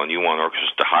Koldenko and you want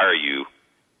orchestras to hire you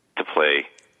to play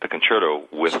the concerto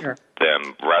with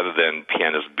them rather than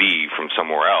pianist B from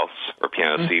somewhere else or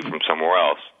pianist C from somewhere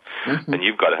else, then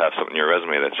you've got to have something in your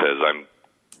resume that says,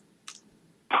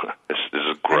 this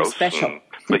is gross. I'm special.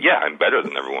 But I'm better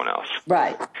than everyone else.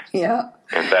 Right. Yeah.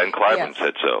 And Van Cliburn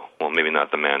said so. Well, maybe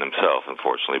not the man himself,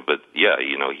 unfortunately, but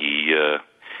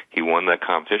he won that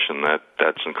competition.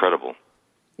 That's incredible.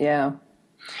 Yeah.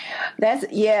 And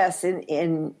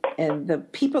the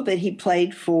people that he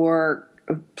played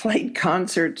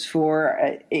concerts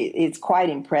for, it's quite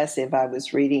impressive. I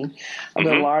was reading a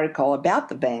little article about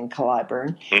the Van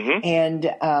Cliburn,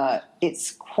 and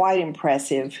it's quite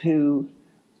impressive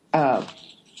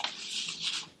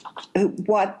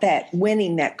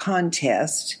winning that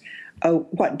contest,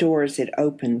 what doors it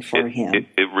opened for him.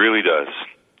 It really does.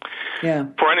 Yeah.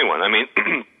 For anyone. I mean,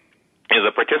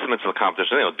 the participants in the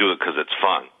competition, they don't do it because it's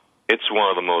fun. It's one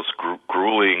of the most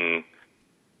grueling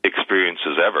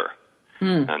experiences ever.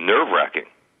 Nerve-wracking.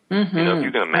 If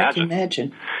you can imagine. I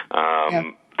can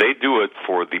imagine. They do it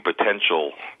for the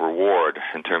potential reward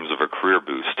in terms of a career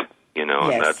boost. And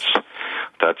that's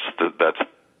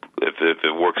if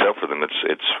it works out for them,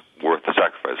 it's worth the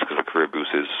sacrifice because the career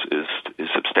boost is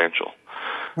substantial.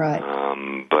 Right.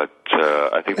 But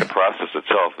I think the process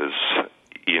itself is,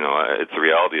 it's the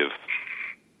reality of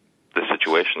the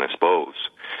situation, I suppose.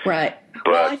 Right.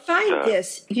 But, I find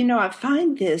this,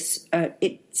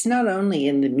 it's not only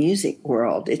in the music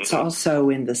world, it's also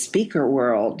in the speaker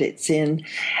world. It's in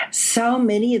so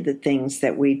many of the things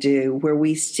that we do where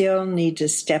we still need to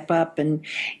step up and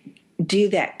do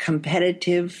that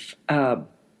competitive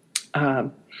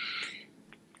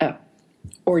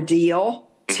ordeal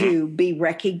to be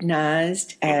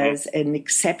recognized as an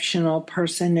exceptional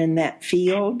person in that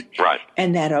field. Right.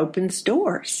 And that opens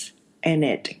doors. And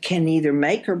it can either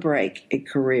make or break a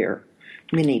career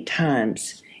many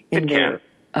times in their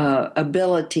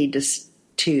ability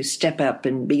to step up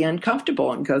and be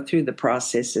uncomfortable and go through the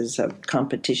processes of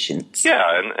competitions. Yeah,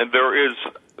 and there is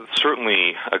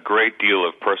certainly a great deal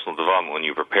of personal development when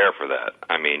you prepare for that.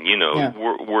 I mean,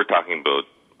 we're talking about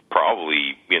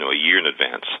probably, a year in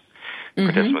advance.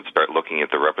 Participants start looking at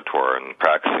the repertoire and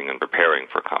practicing and preparing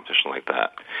for a competition like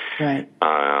that. Right.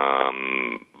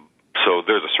 So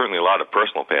there's certainly a lot of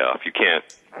personal payoff. You can't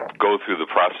go through the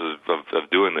process of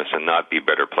doing this and not be a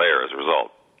better player as a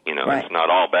result. Right. It's not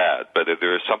all bad, but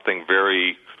there is something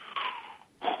very,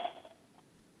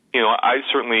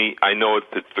 I know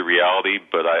it's the reality,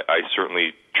 but I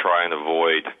certainly try and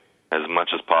avoid as much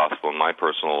as possible in my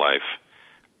personal life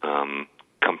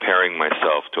comparing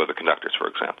myself to other conductors, for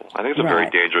example. I think it's a very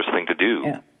dangerous thing to do.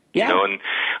 Yeah. Yeah. And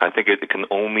I think it can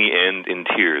only end in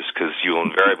tears because you'll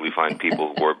invariably find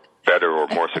people who are better or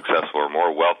more successful or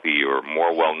more wealthy or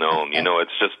more well-known.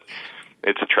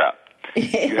 It's a trap.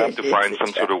 You have to find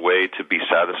some sort of way to be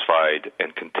satisfied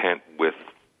and content with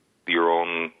your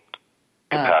own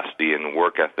capacity and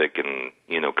work ethic and,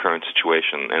 current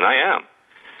situation. And I am.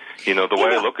 The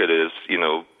way I look at it is,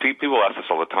 people ask us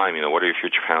all the time, what are your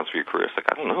future plans for your career? It's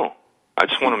like, I don't know. I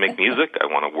just want to make music. I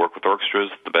want to work with orchestras,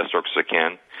 the best orchestras I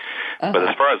can. But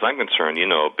as far as I'm concerned,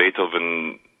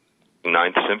 Beethoven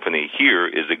Ninth Symphony here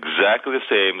is exactly the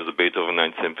same as the Beethoven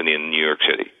Ninth Symphony in New York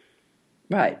City.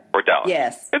 Right. Or Dallas.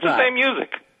 Yes. It's the same music.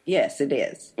 Yes, it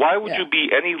is. Why would you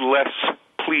be any less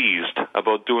pleased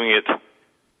about doing it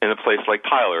in a place like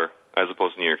Tyler as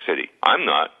opposed to New York City? I'm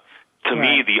not. To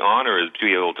me, the honor is to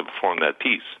be able to perform that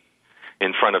piece.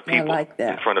 in front of people, I like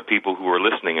that. in front of people who are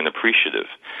listening and appreciative.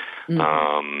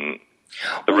 Mm-hmm.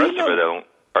 The rest of it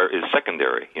is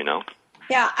secondary, you know?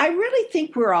 Yeah, I really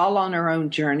think we're all on our own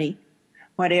journey,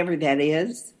 whatever that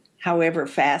is, however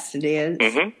fast it is.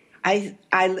 Mm-hmm.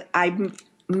 I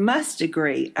must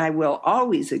agree, I will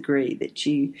always agree that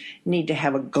you need to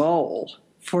have a goal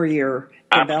for your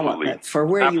development, for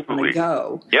where you want to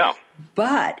go. Yeah.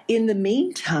 But in the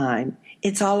meantime,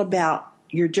 it's all about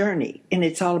your journey, and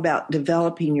it's all about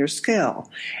developing your skill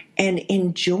and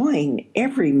enjoying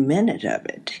every minute of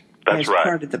it. That's as right.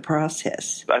 part of the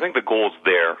process. I think the goal's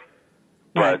there,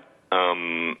 but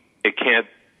it can't,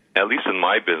 at least in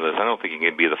my business, I don't think it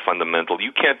can be the fundamental.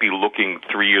 You can't be looking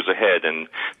 3 years ahead and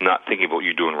not thinking about what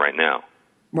you're doing right now.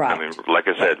 Right. I mean, like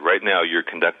I said, right now you're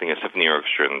conducting a symphony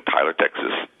orchestra in Tyler,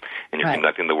 Texas, and you're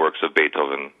conducting the works of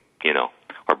Beethoven, you know,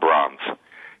 or Brahms.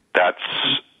 That's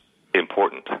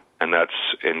important, and that's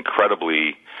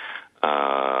incredibly,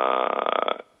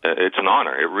 it's an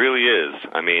honor. It really is.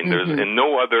 I mean, there's in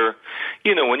no other,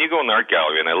 you know, when you go in an art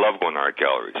gallery, and I love going to art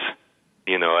galleries,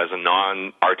 you know, as a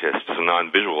non-artist, as a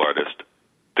non-visual artist,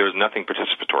 there's nothing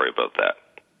participatory about that.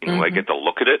 You know, I get to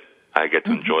look at it, I get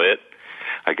to enjoy it,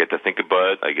 I get to think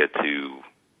about it, I get to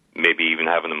maybe even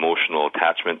have an emotional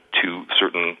attachment to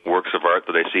certain works of art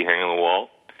that I see hanging on the wall.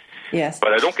 Yes.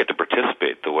 But I don't get to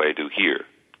participate the way I do here.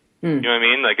 You know what I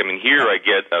mean? Like, I mean, here I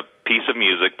get a piece of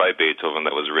music by Beethoven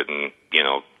that was written, you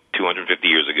know, 250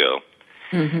 years ago.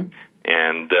 And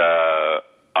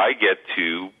I get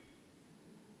to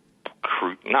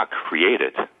not create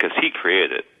it, because he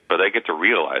created it, but I get to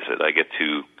realize it. I get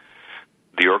to,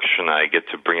 the orchestra and I get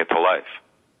to bring it to life.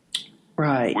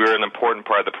 Right. We're an important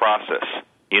part of the process.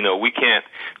 You know, we can't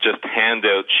just hand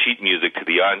out sheet music to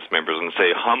the audience members and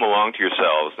say, hum along to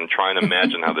yourselves and try and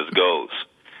imagine how this goes.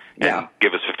 And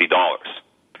give us $50.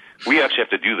 We actually have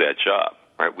to do that job,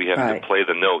 right? We have to play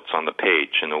the notes on the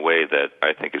page in a way that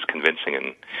I think is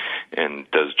convincing and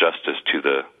does justice to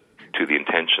the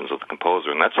intentions of the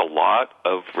composer. And that's a lot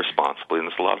of responsibility,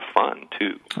 and it's a lot of fun,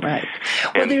 too. Right.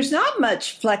 Well, there's not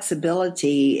much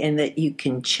flexibility in that you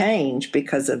can change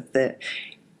because of the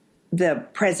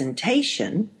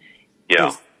presentation.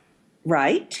 Yeah.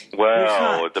 Right?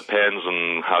 Well, it depends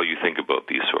on how you think about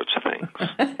these sorts of things.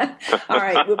 All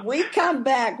right. When we come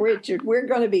back, Richard, we're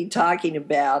going to be talking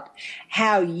about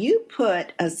how you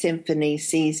put a symphony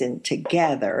season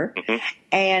together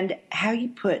and how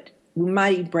you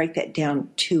might break that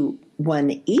down to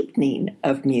one evening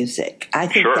of music. I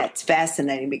think that's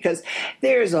fascinating because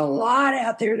there's a lot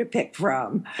out there to pick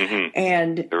from.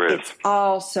 And it's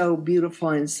all so beautiful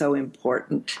and so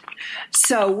important.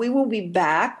 So we will be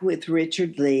back with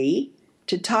Richard Lee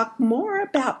to talk more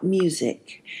about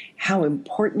music, how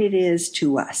important it is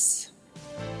to us.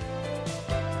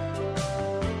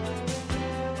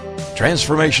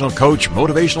 Transformational coach,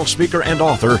 motivational speaker, and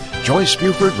author Joyce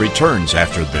Buford returns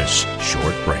after this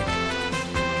short break.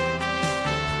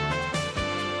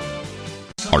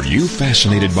 Are you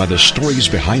fascinated by the stories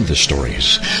behind the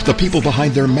stories, the people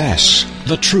behind their masks,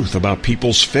 the truth about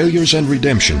people's failures and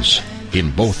redemptions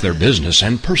in both their business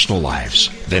and personal lives?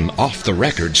 Then Off the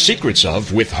Record Secrets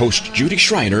of with host Judy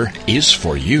Schreiner is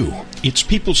for you. It's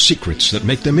people's secrets that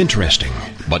make them interesting,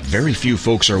 but very few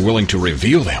folks are willing to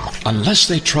reveal them unless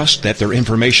they trust that their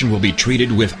information will be treated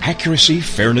with accuracy,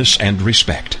 fairness, and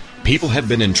respect. People have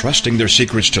been entrusting their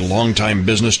secrets to longtime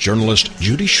business journalist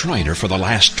Judy Schreiner for the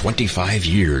last 25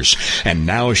 years, and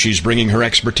now she's bringing her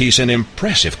expertise and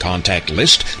impressive contact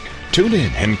list. Tune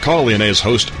in and call in as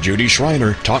host Judy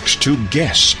Schreiner talks to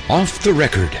guests off the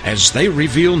record as they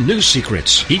reveal new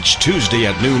secrets each Tuesday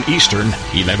at noon Eastern,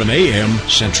 11 a.m.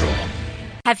 Central.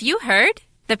 Have you heard?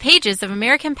 The pages of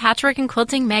American Patchwork and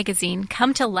Quilting magazine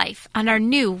come to life on our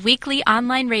new weekly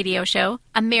online radio show,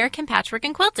 American Patchwork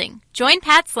and Quilting. Join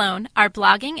Pat Sloan, our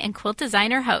blogging and quilt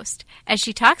designer host, as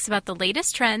she talks about the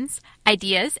latest trends,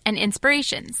 ideas, and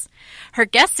inspirations. Her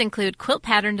guests include quilt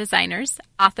pattern designers,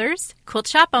 authors, quilt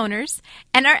shop owners,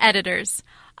 and our editors,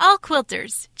 all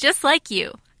quilters, just like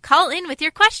you. Call in with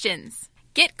your questions.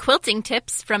 Get quilting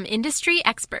tips from industry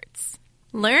experts.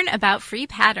 Learn about free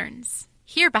patterns.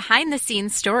 Hear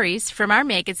behind-the-scenes stories from our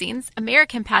magazines,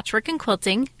 American Patchwork and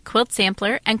Quilting, Quilt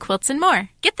Sampler, and Quilts and More.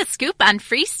 Get the scoop on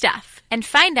free stuff and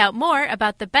find out more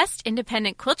about the best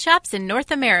independent quilt shops in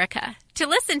North America. To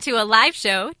listen to a live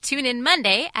show, tune in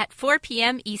Monday at 4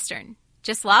 p.m. Eastern.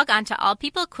 Just log on to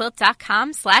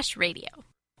allpeoplequilt.com/radio.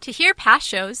 To hear past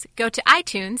shows, go to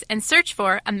iTunes and search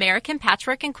for American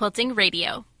Patchwork and Quilting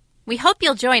Radio. We hope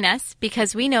you'll join us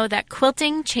because we know that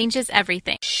quilting changes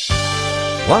everything.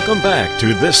 Welcome back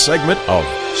to this segment of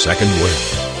Second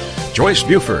Wind. Joyce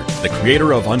Buford, the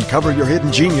creator of Uncover Your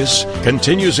Hidden Genius,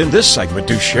 continues in this segment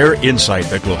to share insight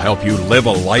that will help you live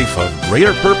a life of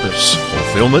greater purpose,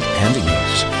 fulfillment, and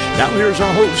ease. Now here's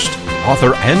our host,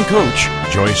 author and coach,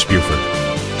 Joyce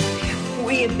Buford.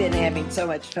 We have been having so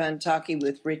much fun talking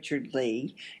with Richard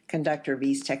Lee, conductor of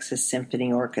East Texas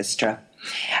Symphony Orchestra.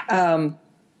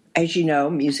 As you know,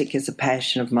 music is a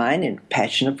passion of mine and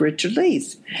passion of Richard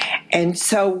Lee's. And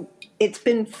so it's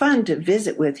been fun to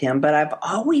visit with him, but I've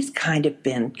always kind of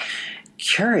been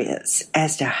curious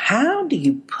as to how do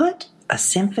you put a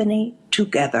symphony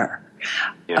together?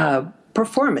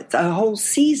 Performance, a whole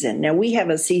season. Now, we have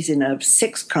a season of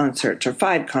 6 concerts or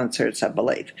 5 concerts, I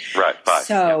believe. Right, 5.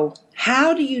 So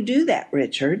how do you do that,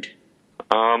 Richard?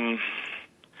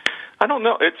 I don't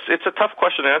know. It's a tough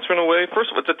question to answer in a way. First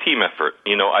of all, it's a team effort.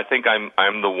 I think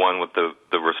I'm the one with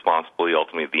the responsibility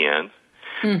ultimately at the end.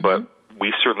 Mm-hmm. But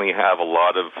we certainly have a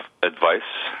lot of advice.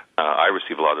 I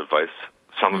receive a lot of advice,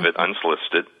 some of it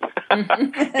unsolicited.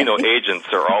 Agents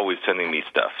are always sending me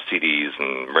stuff, CDs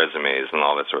and resumes and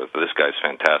all that sort of stuff. This guy's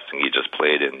fantastic. He just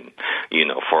played in,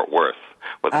 Fort Worth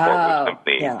with the Fort Worth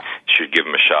Symphony. Yeah. Should give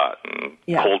him a shot. And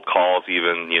cold calls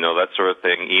even, that sort of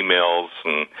thing, emails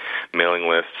and mailing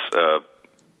lists.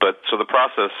 But so the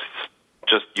process,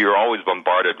 you're always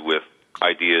bombarded with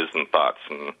ideas and thoughts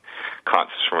and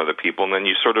concepts from other people, and then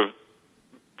you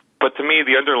but to me,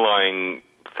 the underlying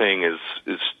thing is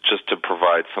just to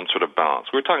provide some sort of balance.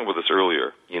 We were talking about this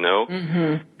earlier,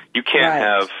 Mm-hmm. You can't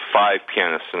have 5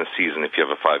 pianists in a season if you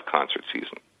have a 5-concert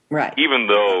season. Right. Even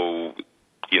though,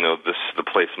 the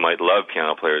place might love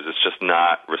piano players, it's just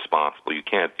not responsible. You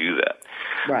can't do that.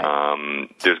 Right.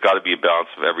 There's got to be a balance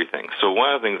of everything. So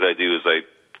one of the things I do is I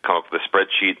come up with a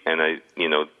spreadsheet, and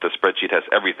the spreadsheet has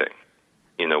everything.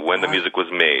 When the music was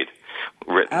made,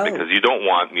 written, because you don't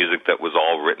want music that was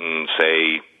all written,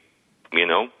 say,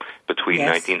 between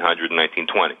 1900 and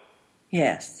 1920.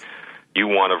 Yes. You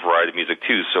want a variety of music,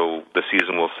 too, so the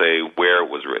season will say where it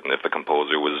was written, if the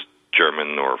composer was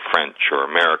German or French or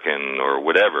American or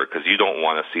whatever, because you don't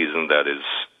want a season that is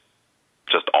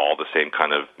just all the same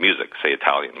kind of music, say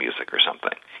Italian music or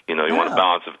something. You want a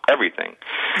balance of everything.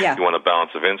 Yeah. You want a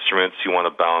balance of instruments. You want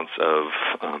a balance of...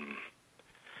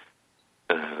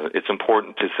 it's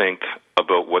important to think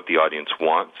about what the audience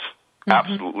wants,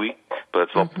 absolutely, but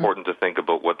it's important to think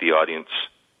about what the audience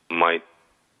might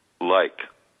like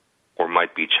or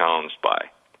might be challenged by.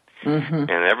 And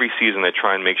every season I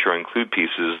try and make sure I include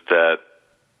pieces that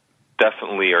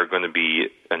definitely are going to be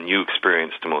a new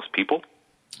experience to most people.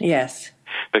 Yes.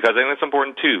 Because I think that's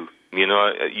important too.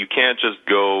 You can't just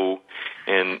go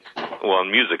and,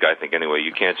 in music, I think anyway,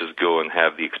 you can't just go and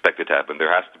have the expected happen.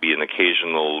 There has to be an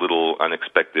occasional little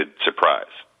unexpected surprise.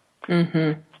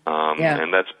 And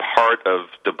that's part of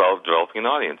developing an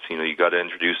audience. You got to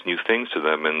introduce new things to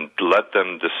them and let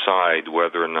them decide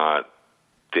whether or not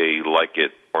they like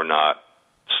it or not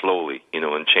slowly,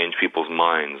 and change people's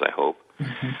minds, I hope.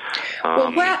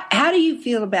 How do you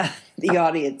feel about the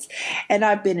audience? And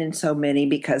I've been in so many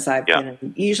because I've been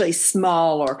in usually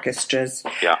small orchestras,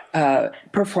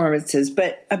 performances,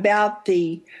 but about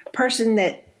the person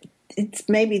that it's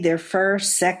maybe their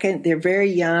first, second, they're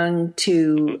very young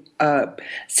to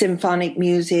symphonic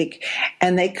music,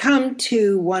 and they come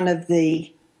to one of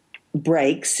the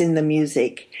breaks in the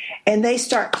music, and they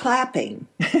start clapping.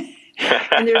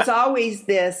 And there's always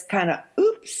this kind of,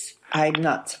 oops, I'm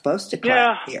not supposed to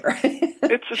clap here.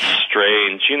 It's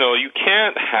strange. You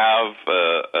can't have,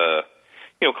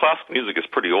 classical music is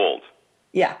pretty old.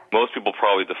 Yeah. Most people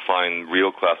probably define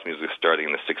real classical music starting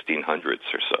in the 1600s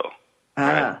or so.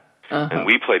 Right? And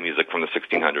we play music from the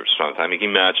 1600s sometimes. I mean, can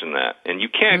you imagine that? And you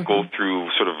can't go through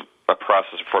sort of a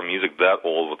process for music that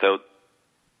old without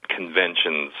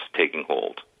conventions taking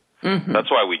hold. That's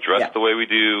why we dress the way we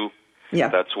do. Yeah.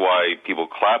 That's why people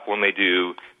clap when they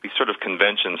do. These sort of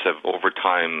conventions have over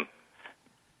time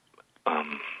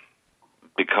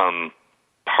become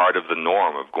part of the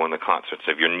norm of going to concerts.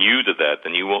 If you're new to that,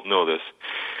 then you won't know this.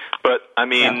 But, I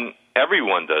mean,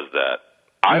 everyone does that.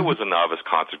 I was a novice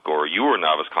concert goer. You were a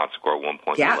novice concert goer at one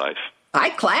point in your life. I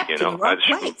clapped in the right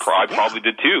place. I probably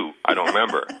did too. I don't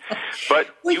remember. But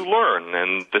you learn,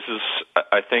 and this is,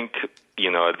 I think, the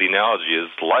analogy is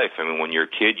life. I mean, when you're a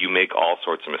kid, you make all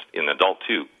sorts of mistakes, an adult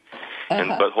too.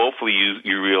 But hopefully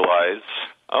you realize,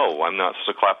 I'm not supposed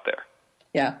to clap there.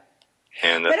 Yeah.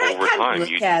 And but over I kind time, of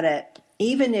look at it,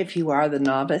 even if you are the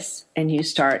novice and you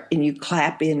start and you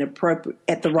clap inappropriate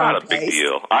at the wrong place. It's not a big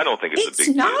deal. I don't think it's a big deal.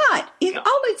 It's not.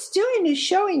 All it's doing is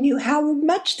showing you how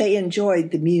much they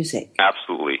enjoyed the music.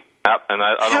 Absolutely. And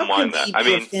I don't mind that. How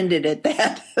can you be offended at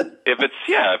that? if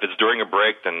it's during a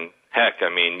break, then heck,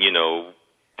 I mean,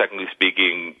 technically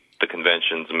speaking, the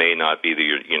conventions may not be that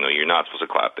you're not supposed to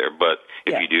clap there, but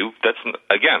if you do, that's,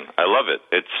 again, I love it.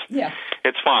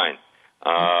 It's fine.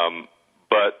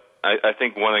 But I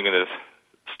think one, I'm going to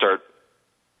start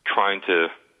trying to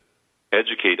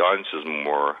educate audiences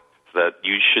more so that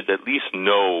you should at least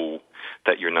know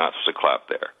that you're not supposed to clap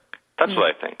there. That's what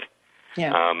I think.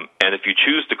 Yeah. And if you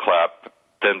choose to clap,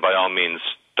 then by all means,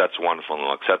 that's wonderful, and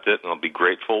I'll accept it, and I'll be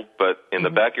grateful. But in the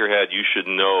back of your head, you should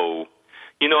know,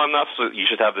 I'm not supposed to, you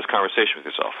should have this conversation with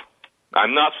yourself.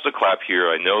 I'm not supposed to clap here.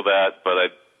 I know that, but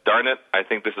darn it, I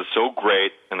think this is so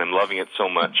great, and I'm loving it so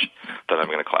much that I'm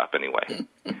going to clap anyway.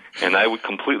 And I would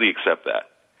completely accept that.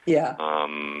 Yeah.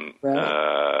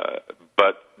 Right.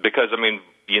 But because,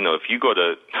 if you go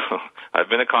to, I've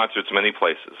been to concerts many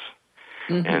places,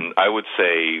 and I would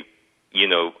say,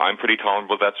 I'm pretty tolerant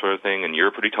with that sort of thing, and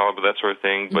you're pretty tolerant with that sort of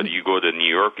thing, but you go to New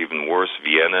York, even worse,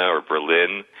 Vienna or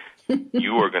Berlin,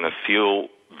 you are going to feel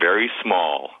very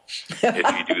small if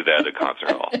you do that at a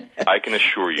concert hall. I can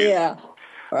assure you. Yeah.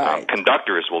 Right.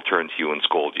 Conductors will turn to you and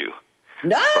scold you from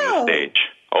the stage.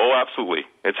 Oh, absolutely.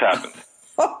 It's happened.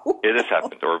 It has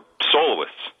happened. Or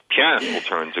soloists, pianists will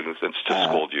turn to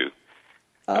scold you.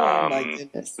 Oh, my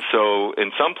goodness. So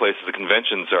in some places, the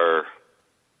conventions are,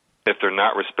 if they're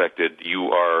not respected,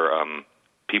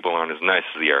 people aren't as nice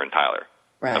as they are in Tyler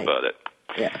about it.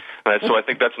 Yeah. So I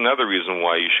think that's another reason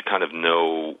why you should kind of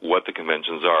know what the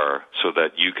conventions are so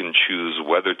that you can choose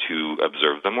whether to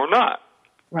observe them or not.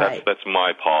 Right. That's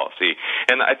my policy.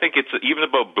 And I think it's even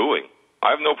about booing.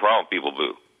 I have no problem with people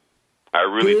boo. I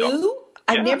really don't.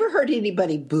 I've never heard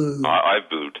anybody boo. I've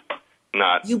booed.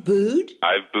 You booed?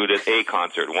 I've booed at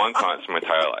one concert in my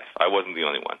entire life. I wasn't the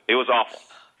only one. It was awful.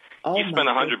 Oh, you spend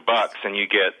 $100 and you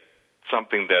get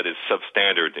something that is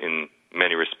substandard in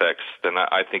many respects, then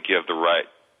I think you have the right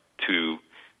to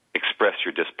express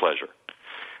your displeasure.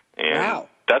 And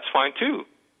that's fine too.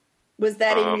 Was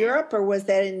that in Europe or was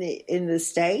that in the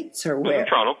States or where? In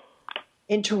Toronto.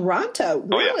 In Toronto,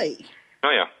 really? Oh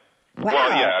yeah. Wow. Well,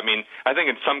 yeah. I think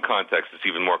in some contexts it's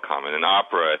even more common. In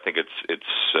opera, I think it's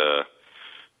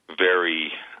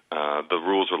very the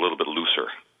rules are a little bit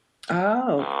looser.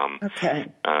 Oh, okay.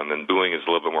 And booing is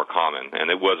a little bit more common,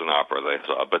 and it was an opera that I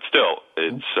saw. But still,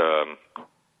 it's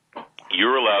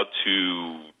you're allowed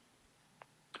to.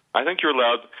 I think you're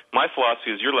allowed. My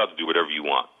philosophy is you're allowed to do whatever you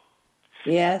want.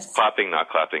 Yes. Clapping, not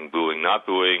clapping, booing, not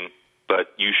booing, but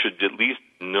you should at least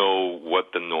know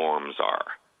what the norms are.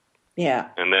 Yeah.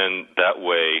 And then that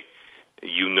way,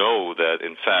 you know that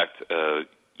in fact.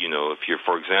 If you're,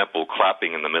 for example,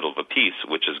 clapping in the middle of a piece,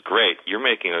 which is great, you're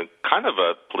making a kind of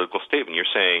a political statement. You're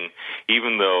saying,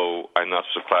 even though I'm not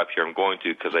supposed to clap here, I'm going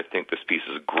to because I think this piece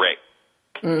is great.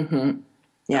 Mm-hmm.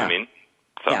 Yeah.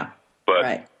 But,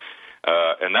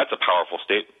 and that's a powerful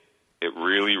statement. It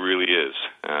really, really is.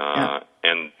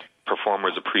 And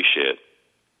performers appreciate it,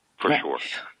 for sure.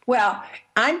 Well,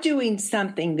 I'm doing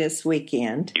something this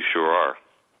weekend. You sure are.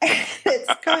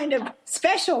 It's kind of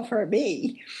special for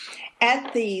me.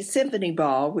 At the Symphony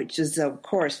Ball, which is, of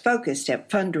course, focused at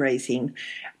fundraising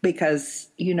because,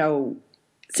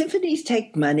 symphonies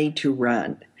take money to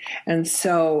run. And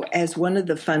so as one of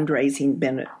the fundraising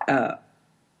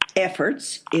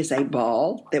efforts is a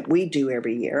ball that we do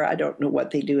every year. I don't know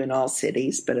what they do in all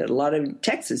cities, but a lot of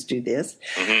Texas do this.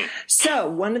 Mm-hmm. So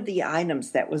one of the items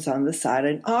that was on the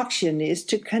silent auction is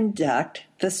to conduct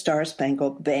the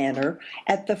Star-Spangled Banner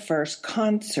at the first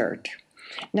concert.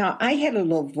 Now, I had a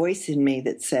little voice in me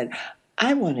that said,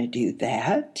 I want to do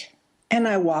that. And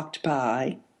I walked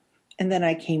by, and then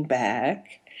I came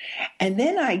back, and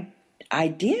then I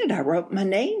did. I wrote my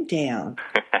name down.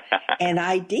 And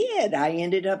I did. I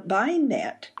ended up buying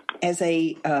that as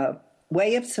a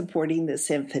way of supporting the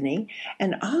symphony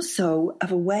and also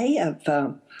of a way of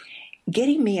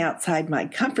getting me outside my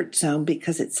comfort zone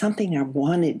because it's something I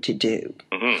wanted to do.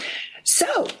 Mm-hmm.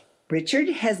 So Richard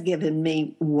has given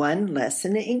me one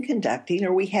lesson in conducting,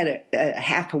 or we had a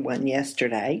half of one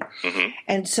yesterday. Mm-hmm.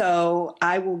 And so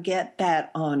I will get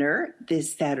that honor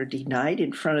this Saturday night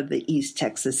in front of the East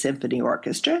Texas Symphony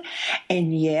Orchestra.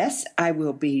 And yes, I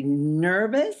will be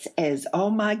nervous as, oh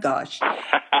my gosh.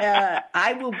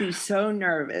 I will be so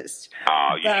nervous.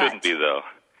 Oh, you shouldn't be though.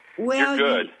 Well,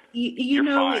 you're good. You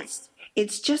know, fine.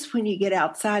 It's just when you get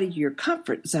outside of your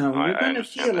comfort zone, you're going to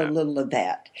feel a little of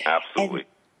that. Absolutely. And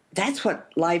that's what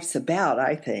life's about,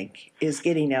 I think, is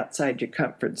getting outside your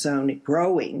comfort zone and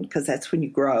growing, because that's when you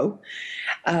grow.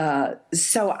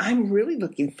 So I'm really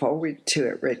looking forward to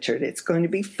it, Richard. It's going to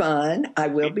be fun. I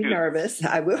will be nervous.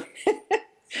 I will.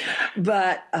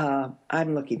 But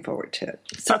I'm looking forward to it.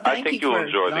 So I think you'll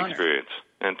enjoy the experience.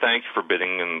 And thank you for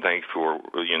bidding, and thank you for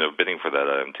bidding for that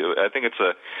item too. I think it's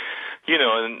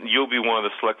And you'll be one of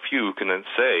the select few who can then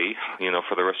say,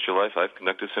 for the rest of your life, I've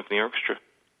conducted a symphony orchestra.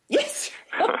 Yes.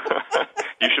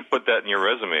 You should put that in your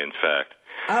resume, in fact.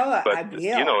 Oh, but, I will.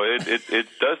 It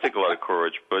does take a lot of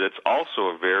courage, but it's also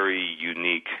a very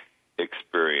unique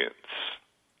experience.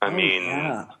 I mean,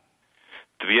 yeah.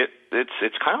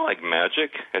 It's kind of like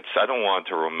magic. I don't want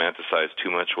to romanticize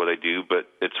too much what I do, but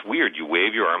it's weird. You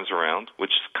wave your arms around,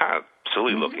 which is kind of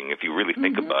silly looking if you really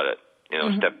think about it.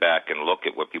 Step back and look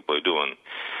at what people are doing.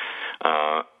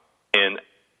 And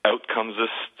out comes this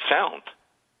sound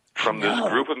from this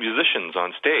group of musicians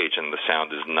on stage, and the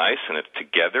sound is nice, and it's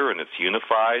together, and it's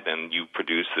unified, and you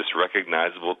produce this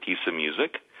recognizable piece of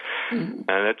music. And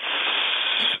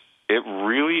it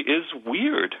really is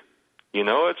weird.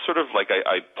 It's sort of like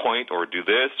I point or do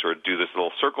this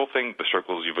little circle thing, the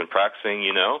circles you've been practicing,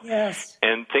 Yes.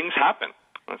 and things happen.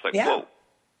 And it's like, whoa.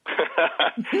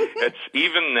 It's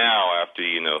even now after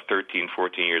 13,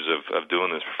 14 years of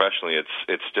doing this professionally,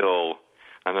 it's still,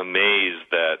 I'm amazed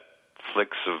that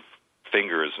flicks of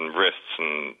fingers and wrists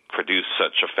and produce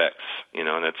such effects, and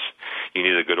you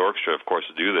need a good orchestra, of course,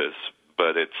 to do this,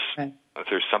 but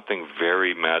there's something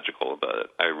very magical about it.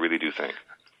 I really do think.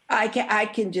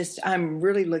 I'm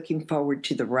really looking forward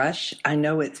to the rush. I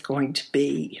know it's going to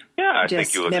be I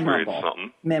think you'll experience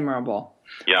something memorable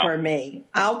for me.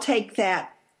 I'll take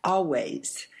that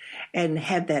always and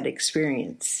have that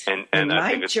experience in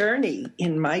my journey.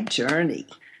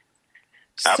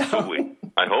 Absolutely.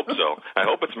 I hope so. I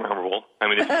hope it's memorable. I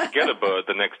mean, if you forget about it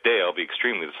the next day, I'll be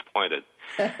extremely disappointed.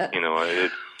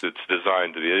 It's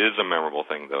designed to be. It is a memorable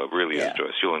thing, though. It really is,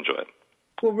 Joyce. You'll enjoy it.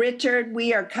 Well, Richard,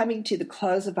 we are coming to the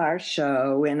close of our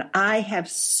show, and I have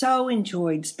so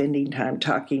enjoyed spending time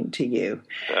talking to you.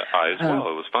 I as well.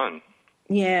 It was fun.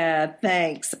 Yeah,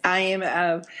 thanks. I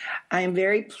am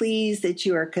very pleased that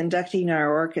you are conducting our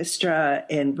orchestra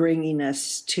and bringing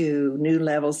us to new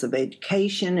levels of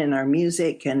education in our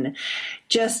music and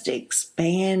just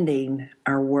expanding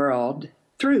our world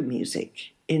through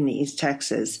music in East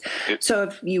Texas. So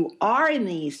if you are in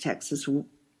the East Texas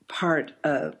part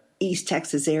of East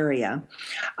Texas area,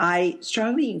 I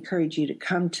strongly encourage you to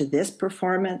come to this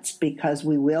performance because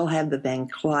we will have the Van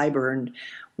Cliburn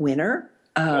winner.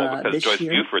 Because Joyce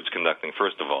year. Buford's conducting,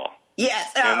 first of all.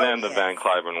 Yes. And then the Van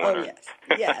Cliburn winner.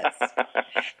 Oh, yes.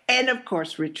 And, of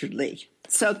course, Richard Lee.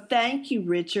 So thank you,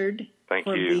 Richard,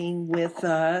 for being with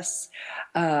us.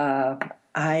 I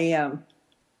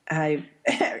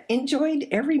enjoyed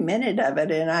every minute of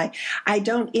it, and I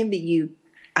don't envy you.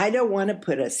 I don't want to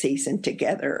put a season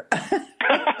together.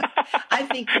 I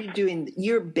think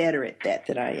you're better at that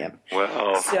than I am.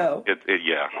 Well, so it's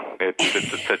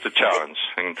a challenge.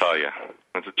 I can tell you,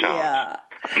 it's a challenge.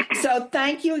 Yeah. So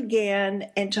thank you again,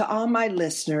 and to all my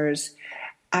listeners,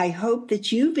 I hope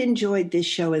that you've enjoyed this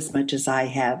show as much as I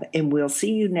have, and we'll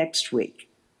see you next week.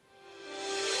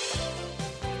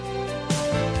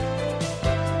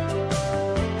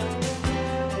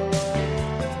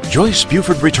 Joyce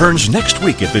Buford returns next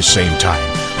week at this same time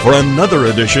for another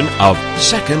edition of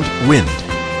Second Wind.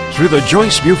 Through the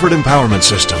Joyce Buford Empowerment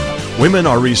System, women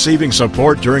are receiving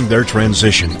support during their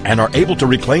transition and are able to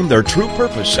reclaim their true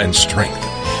purpose and strength.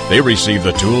 They receive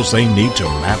the tools they need to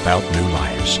map out new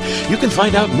lives. You can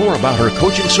find out more about her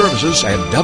coaching services at